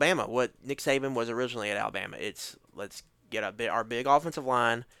school Alabama. What Nick Saban was originally at Alabama. It's let's get our big offensive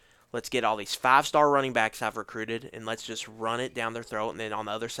line. Let's get all these 5-star running backs I've recruited, and let's just run it down their throat. And then on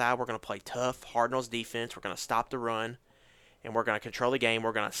the other side, we're going to play tough, hard-nosed defense. We're going to stop the run, and we're going to control the game.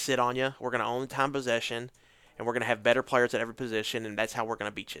 We're going to sit on you. We're going to own the time possession, and we're going to have better players at every position, and that's how we're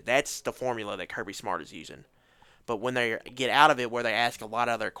going to beat you. That's the formula that Kirby Smart is using. But when they get out of it where they ask a lot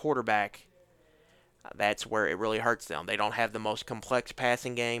of their quarterback, that's where it really hurts them. They don't have the most complex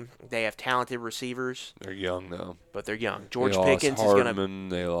passing game. They have talented receivers. They're young, though. But they're young. George Pickens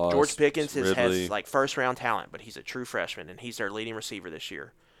has like first-round talent, but he's a true freshman, and he's their leading receiver this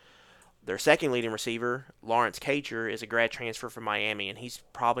year. Their second leading receiver, Lawrence Cager, is a grad transfer from Miami, and he's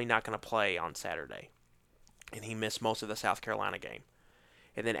probably not going to play on Saturday. And he missed most of the South Carolina game.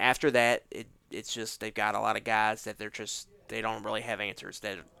 And then after that, it's just they've got a lot of guys that they don't really have answers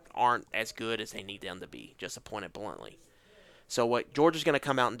that aren't as good as they need them to be, just to point it bluntly. So what Georgia's going to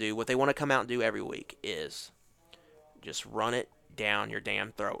come out and do, what they want to come out and do every week is just run it down your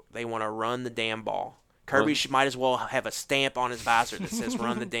damn throat. They want to run the damn ball. Kirby might as well have a stamp on his visor that says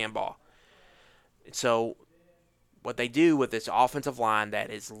run the damn ball. So what they do with this offensive line that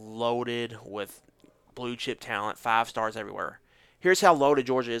is loaded with blue-chip talent, 5 stars everywhere. Here's how loaded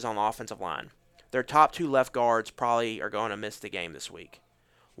Georgia is on the offensive line. Their top 2 left guards probably are going to miss the game this week.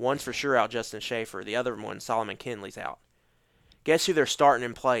 One's for sure out, Justin Schaefer. The other one, Solomon Kinley's out. Guess who they're starting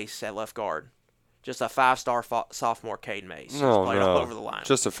in place at left guard? Just a 5-star sophomore, Cade Mays. Who's played all over the line.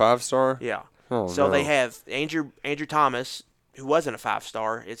 Just a 5-star? Yeah. Oh, so they have Andrew Thomas, who wasn't a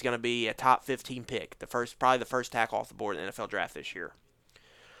 5-star, is going to be a top 15 pick, probably the first tackle off the board in the NFL draft this year.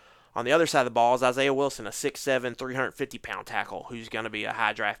 On the other side of the ball is Isaiah Wilson, a 6'7", 350-pound tackle, who's going to be a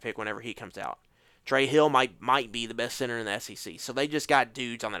high draft pick whenever he comes out. Trey Hill might be the best center in the SEC. So they just got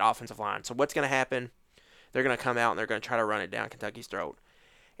dudes on that offensive line. So what's going to happen? They're going to come out and they're going to try to run it down Kentucky's throat.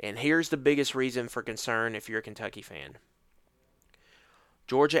 And here's the biggest reason for concern if you're a Kentucky fan.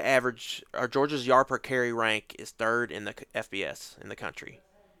 Georgia's yard per carry rank is 3rd in the FBS in the country.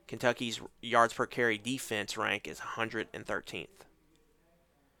 Kentucky's yards per carry defense rank is 113th.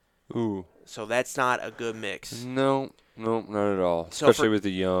 Ooh. So that's not a good mix. No, not at all. Especially with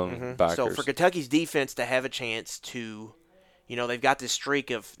the young backers. So for Kentucky's defense to have a chance to, they've got this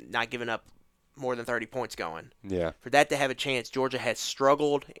streak of not giving up more than 30 points going. Yeah. For that to have a chance, Georgia has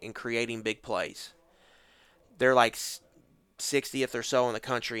struggled in creating big plays. They're like 60th or so in the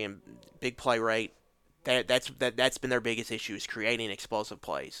country in big play rate. That's been their biggest issue, is creating explosive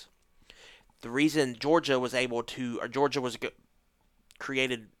plays. The reason Georgia was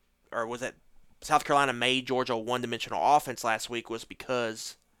created, or was that South Carolina made Georgia a one-dimensional offense last week, was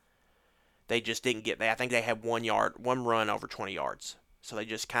because they just didn't get that. I think they had one run over 20 yards. So they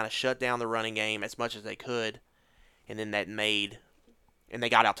just kind of shut down the running game as much as they could, and then they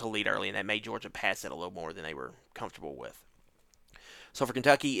got out to the lead early, and that made Georgia pass it a little more than they were comfortable with. So for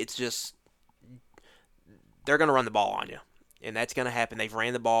Kentucky, it's just they're going to run the ball on you, and that's going to happen. They've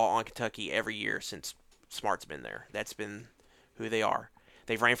ran the ball on Kentucky every year since Smart's been there. That's been who they are.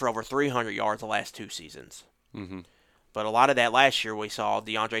 They've ran for over 300 yards the last 2 seasons. Mm-hmm. But a lot of that last year we saw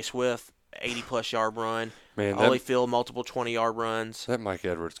DeAndre Swift, 80-plus yard run. Man, Holyfield, multiple 20-yard runs. That Mike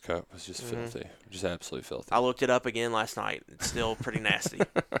Edwards cut was just filthy. Just absolutely filthy. I looked it up again last night. It's still pretty nasty.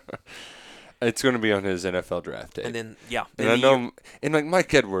 It's going to be on his NFL draft day. And then, yeah. And I know, and like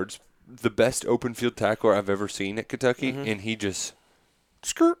Mike Edwards, the best open field tackler I've ever seen at Kentucky, and he just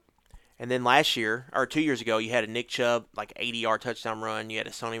skirt. And then last year, or 2 years ago, you had a Nick Chubb, like 80-yard touchdown run. You had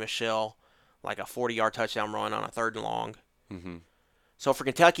a Sonny Michel, like a 40-yard touchdown run on a 3rd and long. Mm-hmm. So for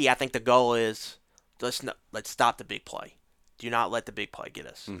Kentucky, I think the goal is let's stop the big play. Do not let the big play get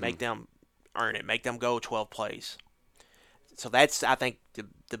us. Make them earn it. Make them go 12 plays. So that's, I think,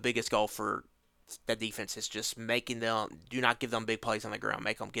 the biggest goal for that defense is just making them – do not give them big plays on the ground.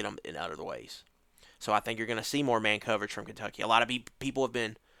 Make them get them in other ways. So I think you're going to see more man coverage from Kentucky. A lot of people have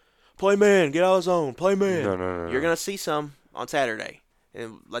been – play man, get out of the zone, play man. No. You're going to see some on Saturday.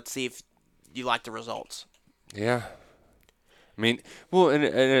 And let's see if you like the results. Yeah. I mean, well, and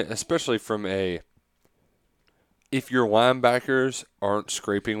especially from if your linebackers aren't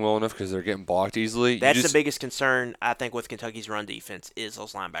scraping well enough because they're getting blocked easily. That's the biggest concern, I think, with Kentucky's run defense is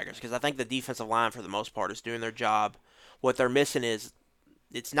those linebackers. Because I think the defensive line, for the most part, is doing their job. What they're missing is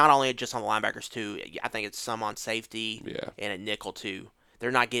it's not only just on the linebackers, too. I think it's some on safety and at nickel, too. They're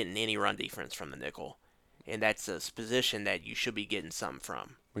not getting any run defense from the nickel. And that's a position that you should be getting some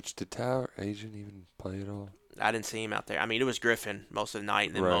from. Which, did Tyler Agent even play at all? I didn't see him out there. I mean, it was Griffin most of the night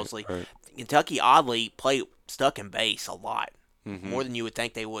and then Mosley. Right. Kentucky, oddly, stuck in base a lot. More than you would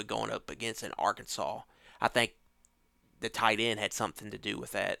think they would going up against an Arkansas. I think the tight end had something to do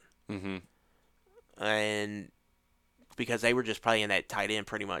with that. And because they were just playing that tight end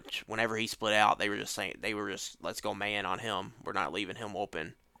pretty much. Whenever he split out, they were just let's go man on him. We're not leaving him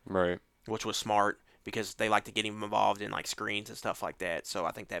open. Right. Which was smart because they like to get him involved in like screens and stuff like that. So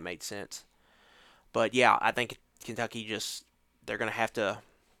I think that made sense. But yeah, I think Kentucky they're going to have to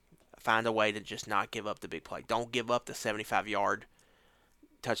find a way to just not give up the big play. Don't give up the 75-yard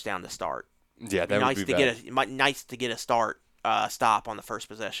touchdown to start. Yeah, that would be bad. Nice to get a stop on the first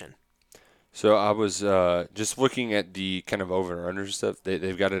possession. So I was just looking at the kind of over and under stuff.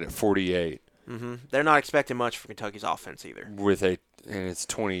 They've got it at 48. They're not expecting much from Kentucky's offense either. And it's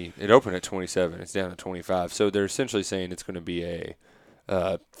 20. It opened at 27. It's down to 25. So they're essentially saying it's going to be a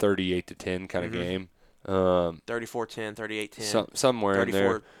 38-10 kind of game. 34-10, 38-10. Somewhere in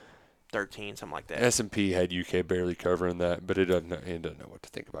there. 34-13, something like that. S&P had UK barely covering that, but it doesn't know what to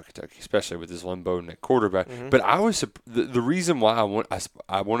think about Kentucky, especially with this Lynn Bowden at quarterback. But I was the reason why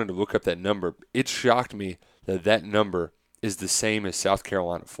I wanted to look up that number. It shocked me that number is the same as South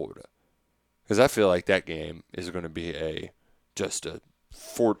Carolina, Florida, because I feel like that game is going to be just a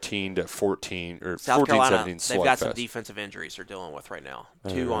 14-14 or 14-17 slugfest. They've got some defensive injuries they're dealing with right now.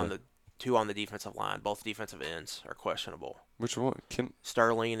 Two on the defensive line. Both defensive ends are questionable. Which one?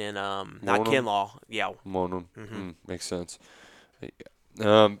 Sterling and not Kinlaw. Yeah. Monum. Makes sense.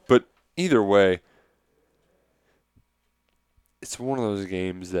 But either way, it's one of those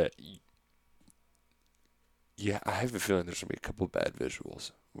games that, I have a feeling there's going to be a couple of bad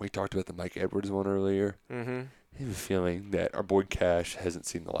visuals. We talked about the Mike Edwards one earlier. I have a feeling that our boy Cash hasn't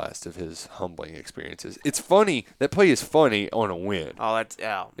seen the last of his humbling experiences. It's funny. That play is funny on a win. Oh,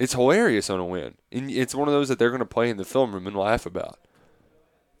 It's hilarious on a win. And it's one of those that they're going to play in the film room and laugh about.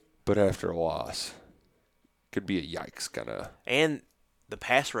 But after a loss, could be a yikes kind of. And the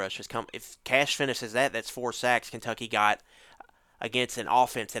pass rush has come. If Cash finishes that's 4 sacks Kentucky got against an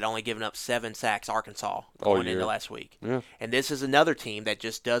offense that only given up 7 sacks, Arkansas, going into last week. Yeah. And this is another team that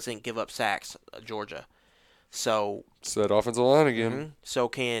just doesn't give up sacks, Georgia. So it's that offensive line again. So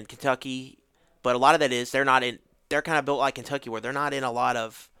can Kentucky, but a lot of that is they're kind of built like Kentucky where they're not in a lot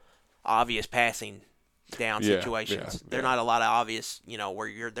of obvious passing down situations. They're not a lot of obvious,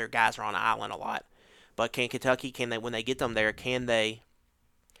 where their guys are on an island a lot. But can Kentucky, when they get them there, can they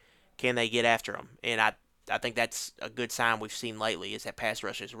get after them? And I think that's a good sign we've seen lately is that pass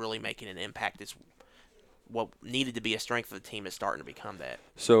rush is really making an impact. It's what needed to be a strength of the team is starting to become that.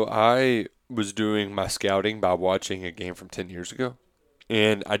 So I was doing my scouting by watching a game from 10 years ago,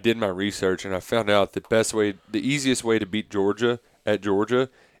 and I did my research, and I found out the easiest way to beat Georgia at Georgia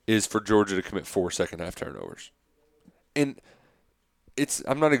is for Georgia to commit 4 second-half turnovers. And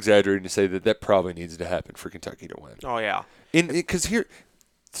I'm not exaggerating to say that probably needs to happen for Kentucky to win. Oh, yeah.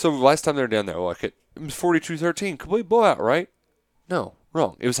 So last time they were down there, it was 42-13, complete blowout, right? No,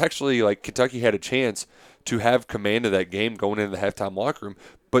 wrong. It was actually like Kentucky had a chance to have command of that game going into the halftime locker room,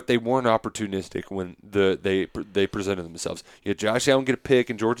 but they weren't opportunistic when they presented themselves. You had Josh Allen get a pick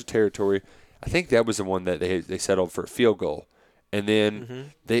in Georgia territory. I think that was the one that they settled for a field goal, and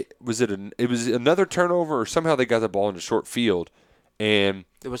then it was another turnover, or somehow they got the ball into short field, and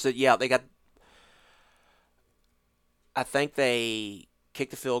it was they got. I think they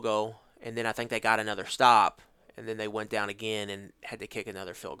kicked the field goal, and then I think they got another stop. And then they went down again and had to kick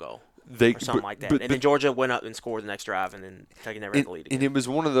another field goal. or something like that. And then Georgia went up and scored the next drive, and then Kentucky never had the lead again. And it was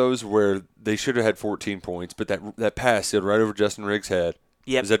one of those where they should have had 14 points, but that pass sailed right over Justin Riggs' head.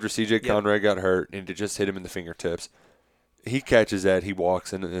 Yep. It was after C.J. Conrad got hurt, and it just hit him in the fingertips. He catches that. He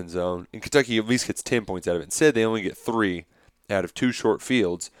walks into the end zone. And Kentucky at least gets 10 points out of it. Instead, they only get 3 out of 2 short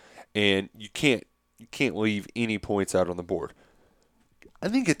fields, and you can't leave any points out on the board. I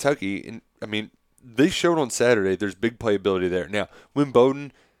think Kentucky, they showed on Saturday there's big playability there. Now, Lynn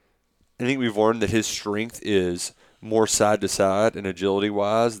Bowden, I think we've learned that his strength is more side to side and agility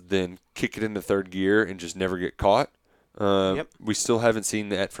wise than kick it into third gear and just never get caught. We still haven't seen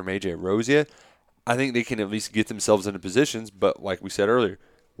that from A.J. Rose yet. I think they can at least get themselves into positions, but like we said earlier,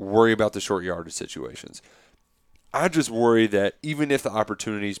 worry about the short yardage situations. I just worry that even if the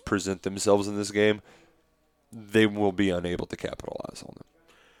opportunities present themselves in this game, they will be unable to capitalize on them.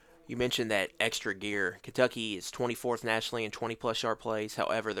 You mentioned that extra gear. Kentucky is 24th nationally in 20-plus yard plays.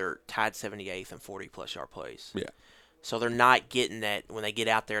 However, they're tied 78th in 40-plus yard plays. Yeah. So they're not getting that when they get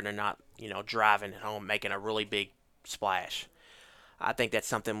out there. They're not, driving home, making a really big splash. I think that's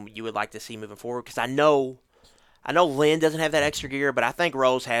something you would like to see moving forward because I know Lynn doesn't have that extra gear, but I think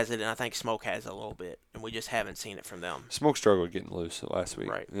Rose has it, and I think Smoke has it a little bit, and we just haven't seen it from them. Smoke struggled getting loose last week.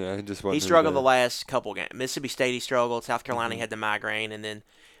 Right. Yeah, he struggled the last couple games. Mississippi State he struggled. South Carolina he had the migraine, and then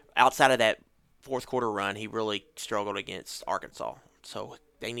outside of that fourth quarter run, he really struggled against Arkansas. So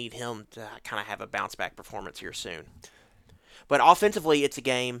they need him to kind of have a bounce-back performance here soon. But offensively, it's a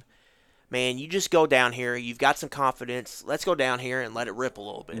game. Man, you just go down here. You've got some confidence. Let's go down here and let it rip a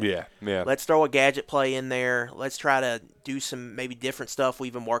little bit. Yeah. Let's throw a gadget play in there. Let's try to do some maybe different stuff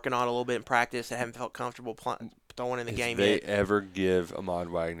we've been working on a little bit in practice that haven't felt comfortable throwing in the game yet. If they ever give Ahmad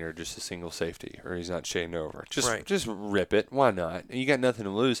Wagner just a single safety or he's not shading over, just rip it. Why not? You got nothing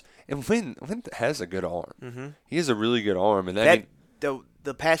to lose. And Lynn has a good arm. Mm-hmm. He has a really good arm. And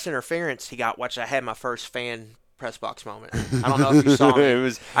the pass interference he got, which I had my first fan press box moment. I don't know if you saw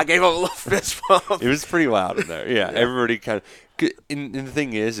me. I gave him a little fist bump. It was pretty loud in there. Yeah. Everybody kind of – and the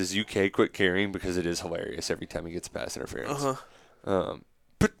thing is UK quit caring because it is hilarious every time he gets pass interference.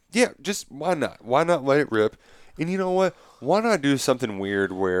 But, yeah, just why not? Why not let it rip? And you know what? Why not do something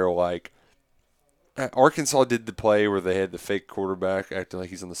weird where, like, Arkansas did the play where they had the fake quarterback acting like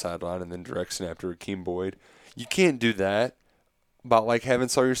he's on the sideline and then direct snap to Rakeem Boyd. You can't do that about, like, having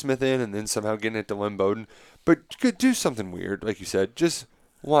Sawyer Smith in and then somehow getting it to Lynn Bowden. But you could do something weird, like you said. Just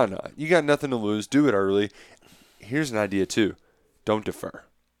why not? You got nothing to lose. Do it early. Here's an idea, too. Don't defer.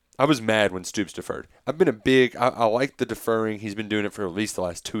 I was mad when Stoops deferred. I've been I like the deferring. He's been doing it for at least the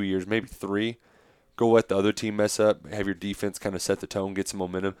last 2 years, maybe 3. Go let the other team mess up. Have your defense kind of set the tone, get some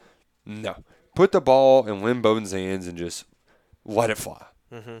momentum. No. Put the ball in Lynn Bowden's hands and just let it fly.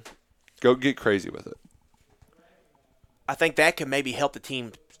 Mm-hmm. Go get crazy with it. I think that could maybe help the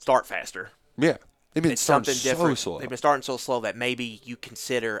team start faster. Yeah. They've been starting so slow. They've been starting so slow that maybe you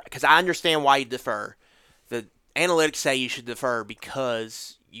consider – because I understand why you defer. The analytics say you should defer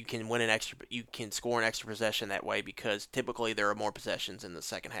because you can you can score an extra possession that way because typically there are more possessions in the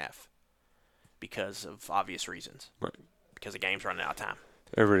second half because of obvious reasons. Right. Because the game's running out of time.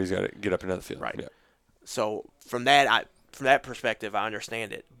 Everybody's got to get up into the field. Right. Yeah. So from that perspective, I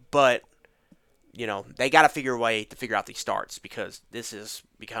understand it. But, they got to figure a way to figure out these starts because this is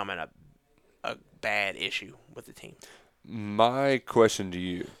becoming a bad issue with the team. My question to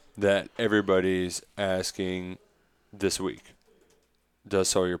you that everybody's asking this week, does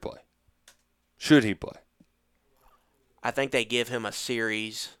Sawyer play? Should he play? I think they give him a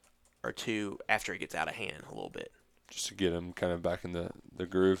series or two after he gets out of hand a little bit. Just to get him kind of back in the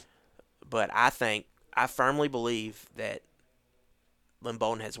groove. But I firmly believe that Lynn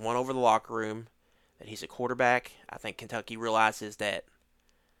Bowden has won over the locker room, that he's a quarterback. I think Kentucky realizes that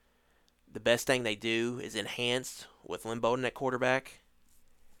the best thing they do is enhanced with Lynn Bowden at quarterback.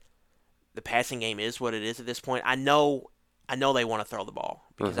 The passing game is what it is at this point. I know they want to throw the ball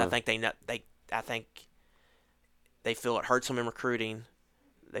because I think I think they feel it hurts them in recruiting.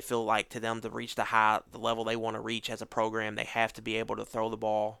 They feel like to them to reach the level they want to reach as a program, they have to be able to throw the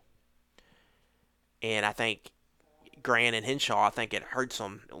ball. And I think Grant and Henshaw, I think it hurts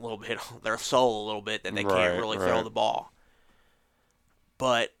them a little bit, their soul a little bit, that they can't really throw the ball.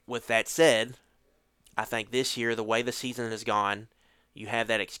 But with that said, I think this year, the way the season has gone, you have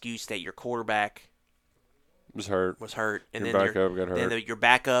that excuse that your quarterback was hurt, and your backup got hurt. Then your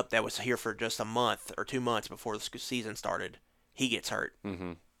backup that was here for just a month or 2 months before the season started, he gets hurt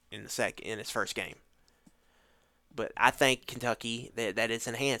in his first game. But I think Kentucky that it's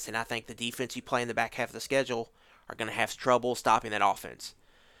enhanced, and I think the defense you play in the back half of the schedule are going to have trouble stopping that offense.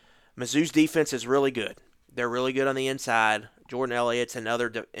 Mizzou's defense is really good. They're really good on the inside. Jordan Elliott's another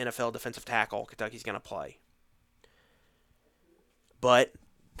NFL defensive tackle Kentucky's going to play. But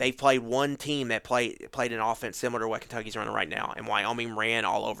they've played one team that played an offense similar to what Kentucky's running right now, and Wyoming ran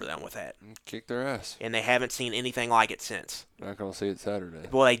all over them with that. Kicked their ass. And they haven't seen anything like it since. Not going to see it Saturday.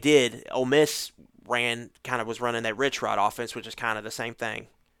 Well, they did. Ole Miss was running that Rich Rod offense, which is kind of the same thing.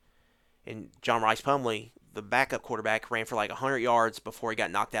 And John Rice Plumlee, the backup quarterback, ran for like 100 yards before he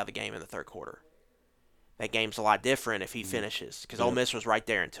got knocked out of the game in the third quarter. That game's a lot different if he finishes, because Ole Miss was right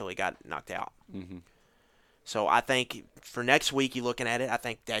there until he got knocked out. Mm-hmm. So I think for next week, you're looking at it, I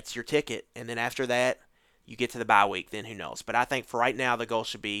think that's your ticket. And then after that, you get to the bye week, then who knows. But I think for right now, the goal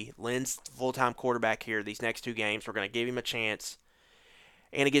should be Lynn's full-time quarterback here these next 2 games. We're going to give him a chance.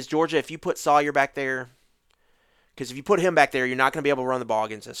 And against Georgia, if you put Sawyer back there, because if you put him back there, you're not going to be able to run the ball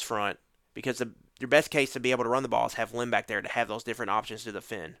against this front, because your best case to be able to run the ball is have Lynn back there to have those different options to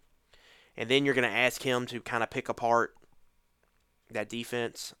defend. And then you're going to ask him to kind of pick apart that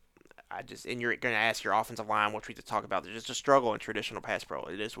defense. And you're going to ask your offensive line, which we just talked about. There's just a struggle in traditional pass pro.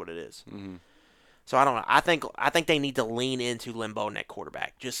 It is what it is. Mm-hmm. So I don't know. I think they need to lean into Lynn Bowden at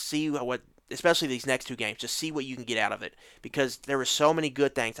quarterback. Just see what, especially these next 2 games, just see what you can get out of it. Because there were so many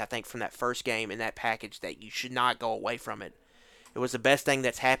good things, I think, from that first game in that package that you should not go away from it. It was the best thing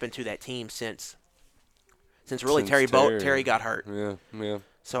that's happened to that team since Terry got hurt. Yeah.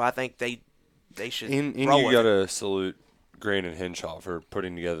 So I think they should. And you got to salute Grant and Henshaw for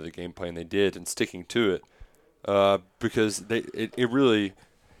putting together the game plan they did and sticking to it, because it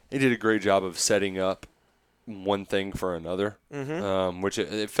did a great job of setting up one thing for another, which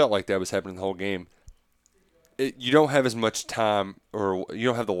it felt like that was happening the whole game. You don't have as much time, or you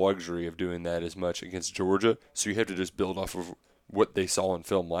don't have the luxury of doing that as much against Georgia, so you have to just build off of what they saw in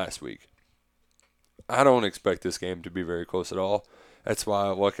film last week. I don't expect this game to be very close at all. That's why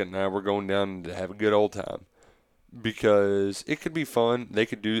Luckett and I were going down to have a good old time, because it could be fun. They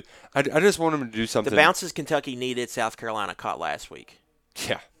could do. I just want them to do something. The bounces Kentucky needed, South Carolina caught last week.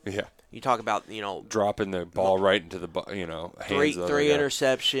 Yeah. You talk about dropping the ball right into the hands of three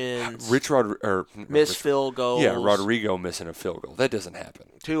interceptions, missed field goals. Yeah, Rodrigo missing a field goal. That doesn't happen.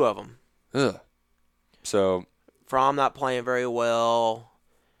 2 of them. Ugh. So Fromm not playing very well.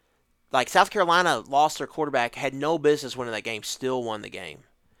 Like, South Carolina lost their quarterback, had no business winning that game, still won the game.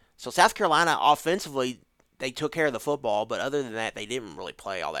 So South Carolina offensively, they took care of the football, but other than that, they didn't really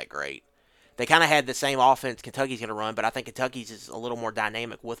play all that great. They kind of had the same offense Kentucky's going to run, but I think Kentucky's is a little more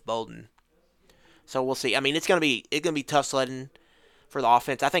dynamic with Bowden. So we'll see. I mean, it's going to be tough sledding for the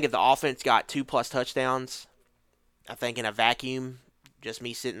offense. I think if the offense got 2+ touchdowns, I think in a vacuum, just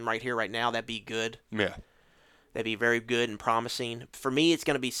me sitting right here right now, that'd be good. Yeah. That'd be very good and promising. For me, it's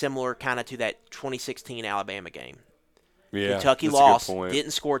going to be similar kind of to that 2016 Alabama game. Yeah, Kentucky lost,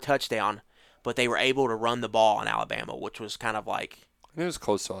 didn't score a touchdown, but they were able to run the ball in Alabama, which was kind of like... It was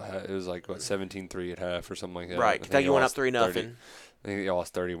close to it was like, 17-3 at half or something like that. Right, Kentucky went up 3-0. I think they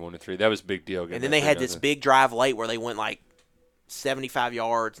lost 31-3. That was a big deal. And then they had this big drive late where they went like 75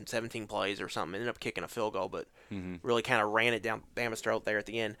 yards and 17 plays or something. Ended up kicking a field goal, but really kind of ran it down Bama's throat there at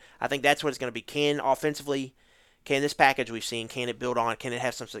the end. I think that's what it's going to be. Offensively, can this package we've seen, can it build on? Can it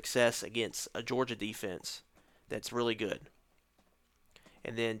have some success against a Georgia defense that's really good?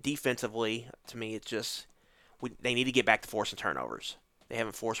 And then defensively, to me, it's just they need to get back to forcing turnovers. They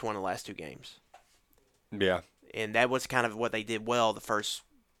haven't forced one in the last 2 games. Yeah. And that was kind of what they did well the first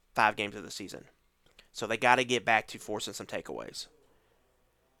 5 games of the season. So they got to get back to forcing some takeaways.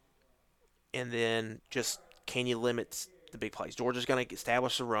 And then just can you limit the big plays? Georgia's going to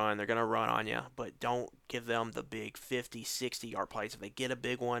establish the run. They're going to run on you, but don't give them the big 50, 60-yard plays. If they get a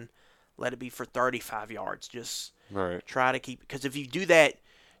big one, let it be for 35 yards. Just try to keep – because if you do that,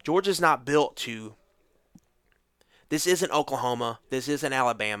 Georgia's not built to – this isn't Oklahoma. This isn't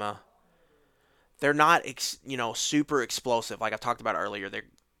Alabama. They're not super explosive like I talked about earlier.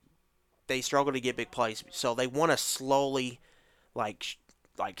 They struggle to get big plays, so they want to slowly like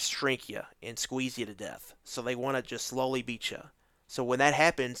shrink you and squeeze you to death. So they want to just slowly beat you. So when that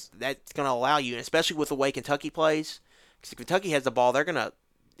happens, that's going to allow you, and especially with the way Kentucky plays, because if Kentucky has the ball, they're going to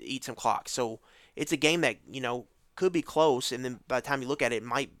eat some clock. So it's a game that could be close, and then by the time you look at it,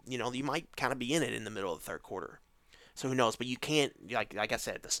 you might kind of be in it in the middle of the third quarter. So who knows? But you can't, like I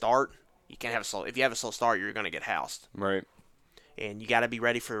said, at the start, you can't have a slow. If you have a slow start, you're going to get housed. Right. And you got to be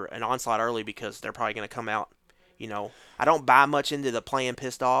ready for an onslaught early because they're probably going to come out. I don't buy much into the playing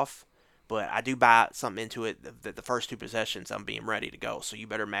pissed off, but I do buy something into it. The first 2 possessions, I'm being ready to go. So you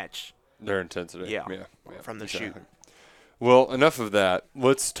better match their intensity. Yeah. From the shoot. Well, enough of that.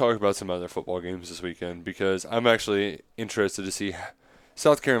 Let's talk about some other football games this weekend because I'm actually interested to see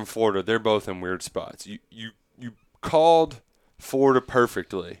South Carolina and Florida, they're both in weird spots. You called Florida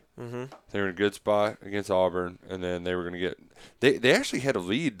perfectly. Mm-hmm. They were in a good spot against Auburn, and then they were going to get they actually had a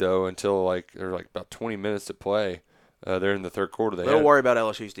lead, though, until there were about 20 minutes to play. They're in the third quarter. Don't worry about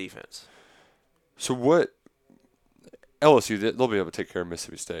LSU's defense. So what LSU, they'll be able to take care of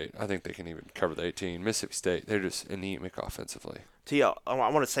Mississippi State. I think they can even cover the 18. Mississippi State, they're just anemic offensively. T.O., I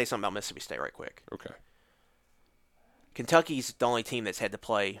want to say something about Mississippi State right quick. Okay. Kentucky's the only team that's had to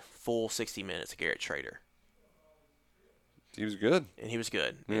play full 60 minutes of Garrett Schrader. He was good. And he was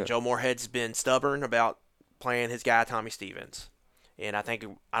good. Yeah. And Joe Moorhead's been stubborn about playing his guy, Tommy Stevens. And I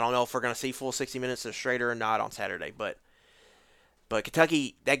don't know if we're going to see full 60 minutes of Schrader or not on Saturday. But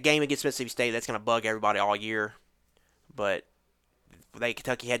Kentucky, that game against Mississippi State, that's going to bug everybody all year. But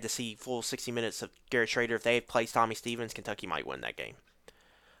Kentucky had to see full 60 minutes of Garrett Schrader. If they had placed Tommy Stevens, Kentucky might win that game.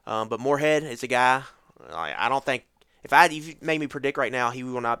 But Moorhead is a guy, I don't think, if you made me predict right now, he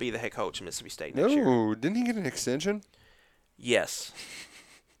will not be the head coach of Mississippi State next year. No, didn't he get an extension? Yes.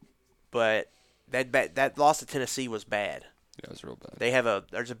 But that loss to Tennessee was bad. Yeah, it was real bad.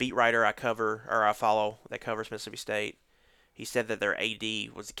 There's a beat writer I follow that covers Mississippi State. He said that their AD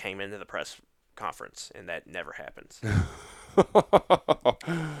came into the press conference, and that never happens.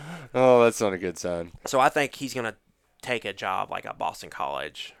 Oh, that's not a good sign. So I think he's going to take a job like at Boston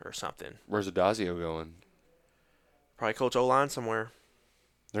College or something. Where's Adazio going? Probably coach O-line somewhere.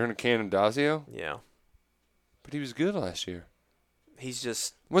 They're in a can of Adazio? Yeah. But he was good last year. He's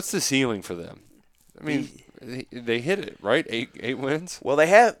just... What's the ceiling for them? I mean, they hit it, right? Eight wins? Well, they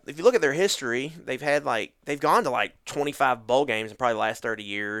have... If you look at their history, they've gone to 25 bowl games in probably the last 30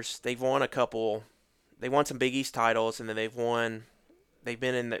 years. They've won a couple... They won some Big East titles, and then they've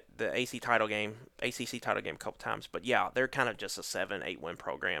been in the ACC title game a couple times. But, yeah, they're kind of just a 7-8 win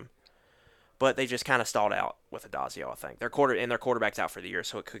program. But they just kind of stalled out with Adazio, I think. Their quarterback's out for the year,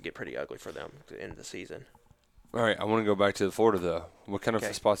 so it could get pretty ugly for them at the end of the season. All right, I want to go back to Florida, though. What kind of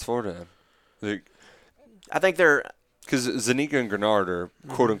spots Florida in? I think they're – because Zanika and Grenard are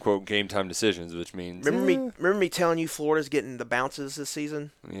quote-unquote game-time decisions, which means – Remember me telling you Florida's getting the bounces this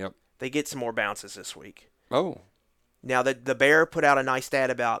season? Yep. They get some more bounces this week. Oh. Now, the Bear put out a nice stat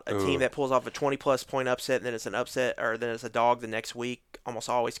about a team that pulls off a 20-plus point upset, and then it's an upset, or then it's a dog the next week, almost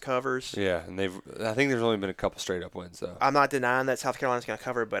always covers. Yeah, and I think there's only been a couple straight-up wins, though. I'm not denying that South Carolina's going to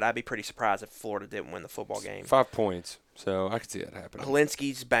cover, but I'd be pretty surprised if Florida didn't win the football game. 5 points, so I could see that happening.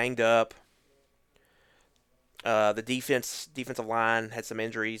 Helinski's banged up. The defensive line had some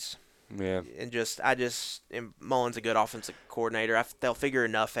injuries. Yeah. And Mullen's a good offensive coordinator. They'll figure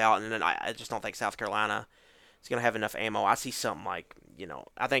enough out, and then I just don't think South Carolina is going to have enough ammo. I see something like,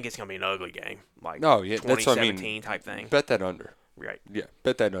 I think it's going to be an ugly game, like 2017 type thing. Bet that under. Right. Yeah,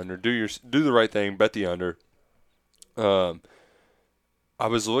 bet that under. Do the right thing. Bet the under. I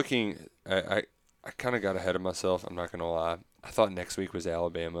was looking. I kind of got ahead of myself. I'm not going to lie. I thought next week was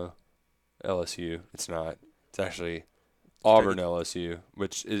Alabama, LSU. It's not. It's actually Auburn LSU,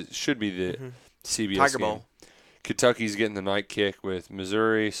 which should be the CBS Tiger game. Bowl. Kentucky's getting the night kick with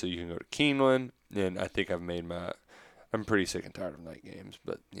Missouri, so you can go to Keeneland. And I think I'm pretty sick and tired of night games,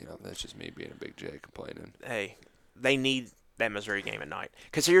 but that's just me being a big J complaining. Hey, they need that Missouri game at night.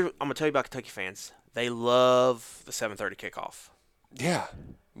 Because here, I'm gonna tell you about Kentucky fans. They love the 7:30 kickoff. Yeah,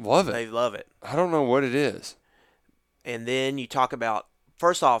 love it. They love it. I don't know what it is. And then you talk about,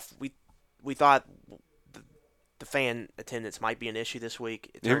 first off, we thought the fan attendance might be an issue this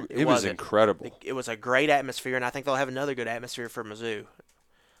week. It was incredible. It was a great atmosphere, and I think they'll have another good atmosphere for Mizzou.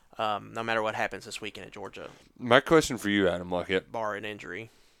 No matter what happens this weekend at Georgia. My question for you, Adam Luckett. Bar an injury.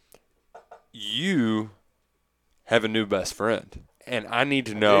 You have a new best friend, and I need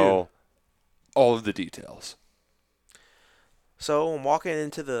to know all of the details. So I'm walking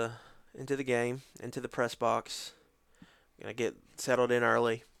into the game, into the press box. Gonna get settled in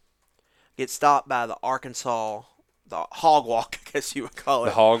early. Get stopped by the hog walk, I guess you would call it.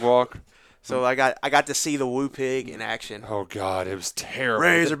 The hog walk? So I got to see the Woo Pig in action. Oh God, it was terrible.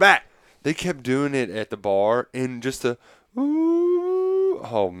 Razorback. They kept doing it at the bar and just ooh,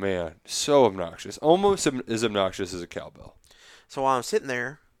 oh man, so obnoxious. Almost as obnoxious as a cowbell. So while I'm sitting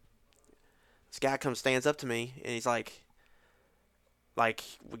there, this guy stands up to me and he's like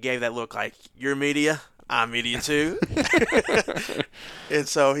we gave that look like, you're media, I'm media too. And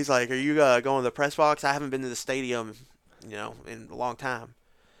so he's like, are you going to the press box? I haven't been to the stadium, in a long time.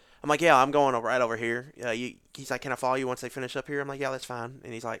 I'm like, yeah, I'm going right over here. He's like, can I follow you once they finish up here? I'm like, yeah, that's fine.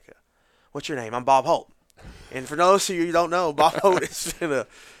 And he's like, what's your name? I'm Bob Holt. And for those of you who don't know, Bob Holt has been a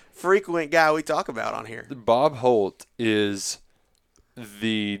frequent guy we talk about on here. Bob Holt is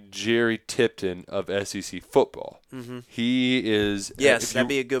the Jerry Tipton of SEC football. Mm-hmm. He is. Yes, that'd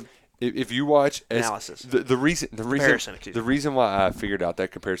be a good. If you watch analysis, the reason why I figured out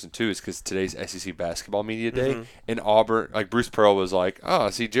that comparison too is because today's SEC basketball media day, and Auburn, like Bruce Pearl was like, "Oh,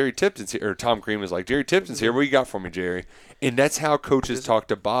 see, Jerry Tipton's here," or Tom Crean was like, "Jerry Tipton's here. What you got for me, Jerry?" And that's how coaches talk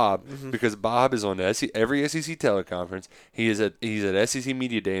to Bob, because Bob is on every SEC teleconference. He's at SEC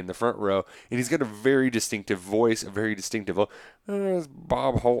media day in the front row, and he's got a very distinctive voice, a very distinctive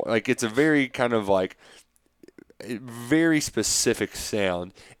Bob Holt. Like it's a very kind of like. Very specific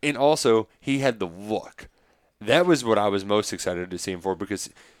sound, and also he had the look. That was what I was most excited to see him for,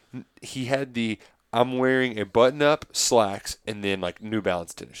 because he had I'm wearing a button-up, slacks, and then like New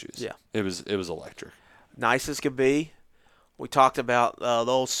Balance tennis shoes. Yeah, it was electric. Nice as could be. We talked about the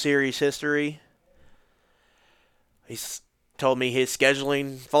whole series history. He's told me his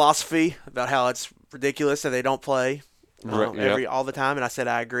scheduling philosophy about how it's ridiculous that they don't play. All the time, and I said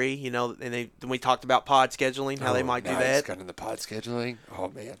I agree. And then we talked about pod scheduling, how they might do that. Got into pod scheduling. Oh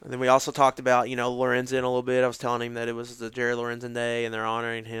man! And then we also talked about Lorenzen a little bit. I was telling him that it was the Jerry Lorenzen Day, and they're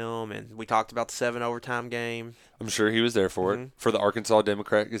honoring him. And we talked about the 7 overtime game. I'm sure he was there for it, for the Arkansas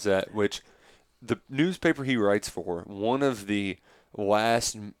Democrat Gazette, which the newspaper he writes for, one of the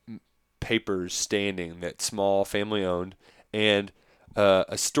last papers standing that's small, family owned, and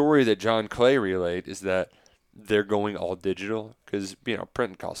a story that John Clay relayed is that they're going all digital because,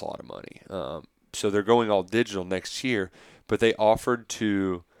 printing costs a lot of money. So they're going all digital next year, but they offered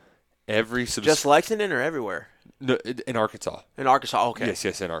to every just Lexington or everywhere? No, in Arkansas. In Arkansas, okay.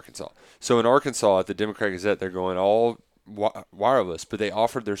 Yes, in Arkansas. So in Arkansas, at the Democrat Gazette, they're going all wireless, but they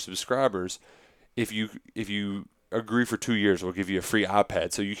offered their subscribers, if you agree for 2 years, we'll give you a free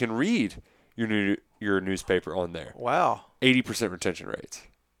iPad so you can read your newspaper on there. Wow. 80% retention rates.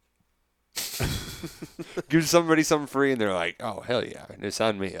 Give somebody something free, and they're like, "Oh hell yeah,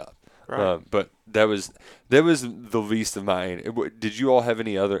 sign me up." Right. But that was the least of my. Did you all have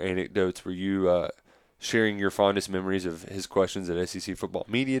any other anecdotes? Were you sharing your fondest memories of his questions at SEC Football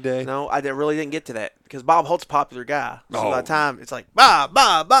Media Day? No, I really didn't get to that because Bob Holt's a popular guy. So by the time it's like Bob.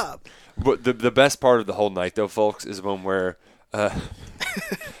 But the best part of the whole night, though, folks, is one where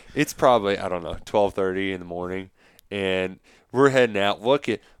it's probably 12:30 in the morning, and we're heading out.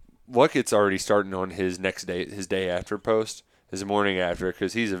 Luckett's already starting on his day after post, his morning after,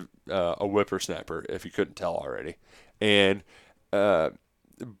 because he's a whippersnapper, if you couldn't tell already. And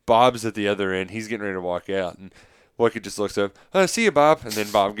Bob's at the other end. He's getting ready to walk out, and Luckett just looks up. See you, Bob. And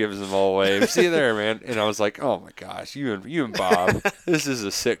then Bob gives him all a wave. See you there, man. And I was like, oh my gosh, you and Bob. This is a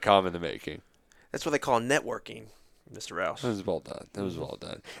sitcom in the making. That's what they call networking, Mr. Rouse. That was well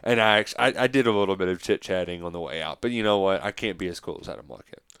done. And I did a little bit of chit-chatting on the way out. But you know what? I can't be as cool as Adam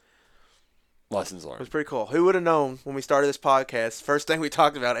Luckett. Lessons learned. It was pretty cool. Who would have known when we started this podcast, first thing we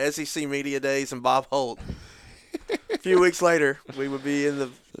talked about, SEC Media Days and Bob Holt. A few weeks later, we would be in the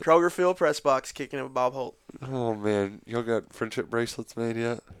Kroger Field press box kicking it with Bob Holt. Oh, man. Y'all got friendship bracelets made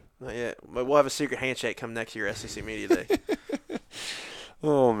yet? Not yet. But we'll have a secret handshake come next year, SEC Media Day.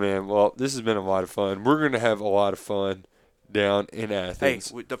 Oh, man. Well, this has been a lot of fun. We're going to have a lot of fun down in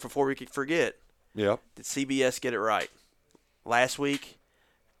Athens. Hey, before we forget, did CBS get it right? Last week,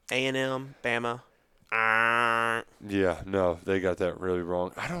 A&M, Bama. Yeah, no, they got that really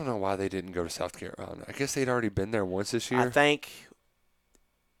wrong. I don't know why they didn't go to South Carolina. I guess they'd already been there once this year. I think.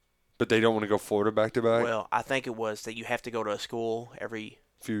 But they don't want to go Florida back-to-back? Well, I think it was that you have to go to a school every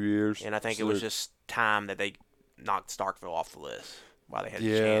few years. And I think it was just time that they knocked Starkville off the list while they had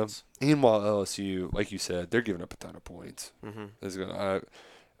the chance. And while LSU, like you said, they're giving up a ton of points. Mm-hmm.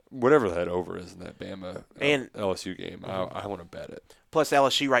 Whatever that over is in that Bama and LSU game, I want to bet it. Plus,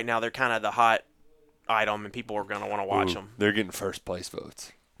 LSU right now, they're kind of the hot item, and people are going to want to watch them. They're getting first place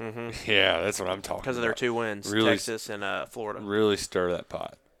votes. Mm-hmm. Yeah, that's what I'm talking about. Because of their 2 wins, really, Texas and Florida. Really stir that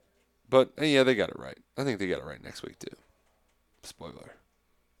pot. But, yeah, they got it right. I think they got it right next week, too. Spoiler.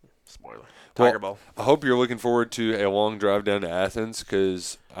 Tiger Bowl. I hope you're looking forward to a long drive down to Athens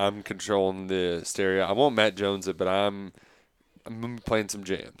because I'm controlling the stereo. I won't Matt Jones it, but I'm playing some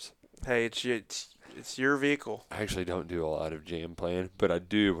jams. Hey, it's your vehicle. I actually don't do a lot of jam playing, but I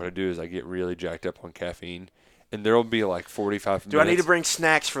do. What I do is I get really jacked up on caffeine, and there will be like 45 minutes. Do I need to bring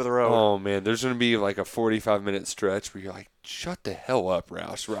snacks for the road? Oh, man. There's going to be like a 45-minute stretch where you're like, shut the hell up,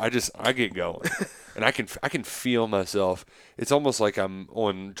 Roush. I get going. And I can feel myself. It's almost like I'm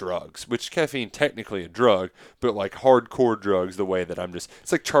on drugs, which caffeine technically a drug, but like hardcore drugs the way that I'm just –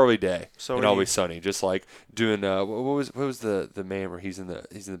 it's like Charlie Day in Always Sunny, just like doing what was the man where he's in the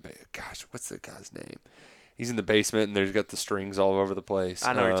 – gosh, what's the guy's name? He's in the basement, and there's got the strings all over the place.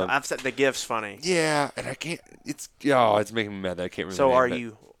 I know. I've said the GIF's funny. Yeah, and I can't. It's making me mad that I can't remember. So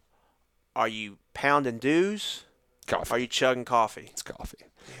are you pounding dues? Coffee. Are you chugging coffee? It's coffee.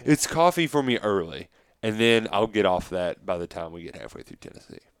 It's coffee for me early, and then I'll get off that by the time we get halfway through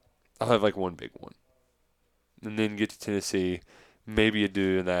Tennessee. I'll have like one big one, and then get to Tennessee, maybe a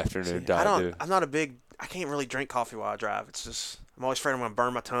dew in the afternoon. I'm not a big. I can't really drink coffee while I drive. It's just I'm always afraid I'm going to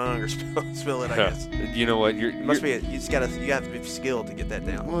burn my tongue or spill it. I guess. You know what? You have to be skilled to get that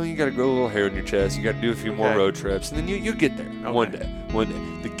down. Well, you got to grow a little hair in your chest. You got to do a few more road trips, and then you'll get there one day. One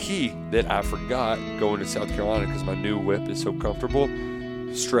day. The key that I forgot going to South Carolina because my new whip is so comfortable.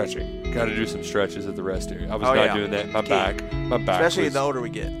 Stretching. Got to do some stretches at the rest area. I was not doing that. My back. Especially the older we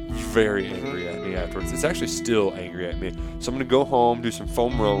get. Very angry at me afterwards. It's actually still angry at me. So I'm going to go home, do some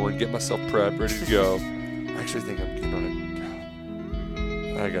foam rolling, get myself prepped, ready to go. I actually think I'm getting on it.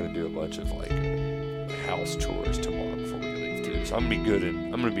 I got to do a bunch of like house chores tomorrow before we leave too. So I'm going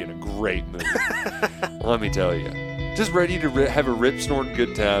to be in a great mood. Let me tell you. Just ready to have a rip snorting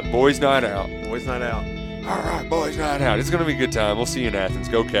good time. Boys night out. Boys night out. All right, boys night out. It's going to be a good time. We'll see you in Athens.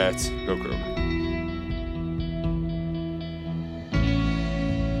 Go Cats. Go Kroger.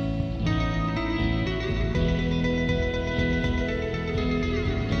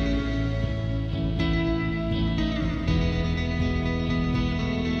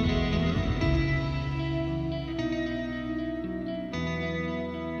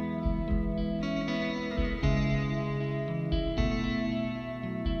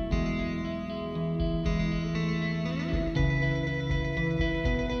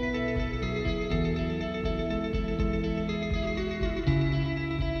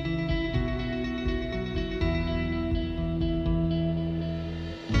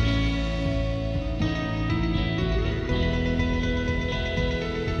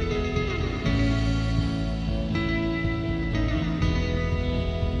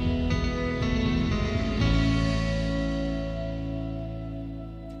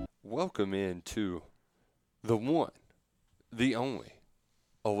 Welcome into the one, the only,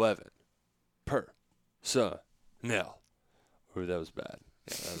 11 personnel. Ooh, that was bad.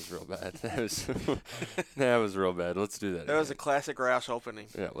 Yeah, that was real bad. That was real bad. Let's do that again. That was a classic Roush opening.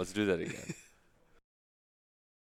 Yeah, let's do that again.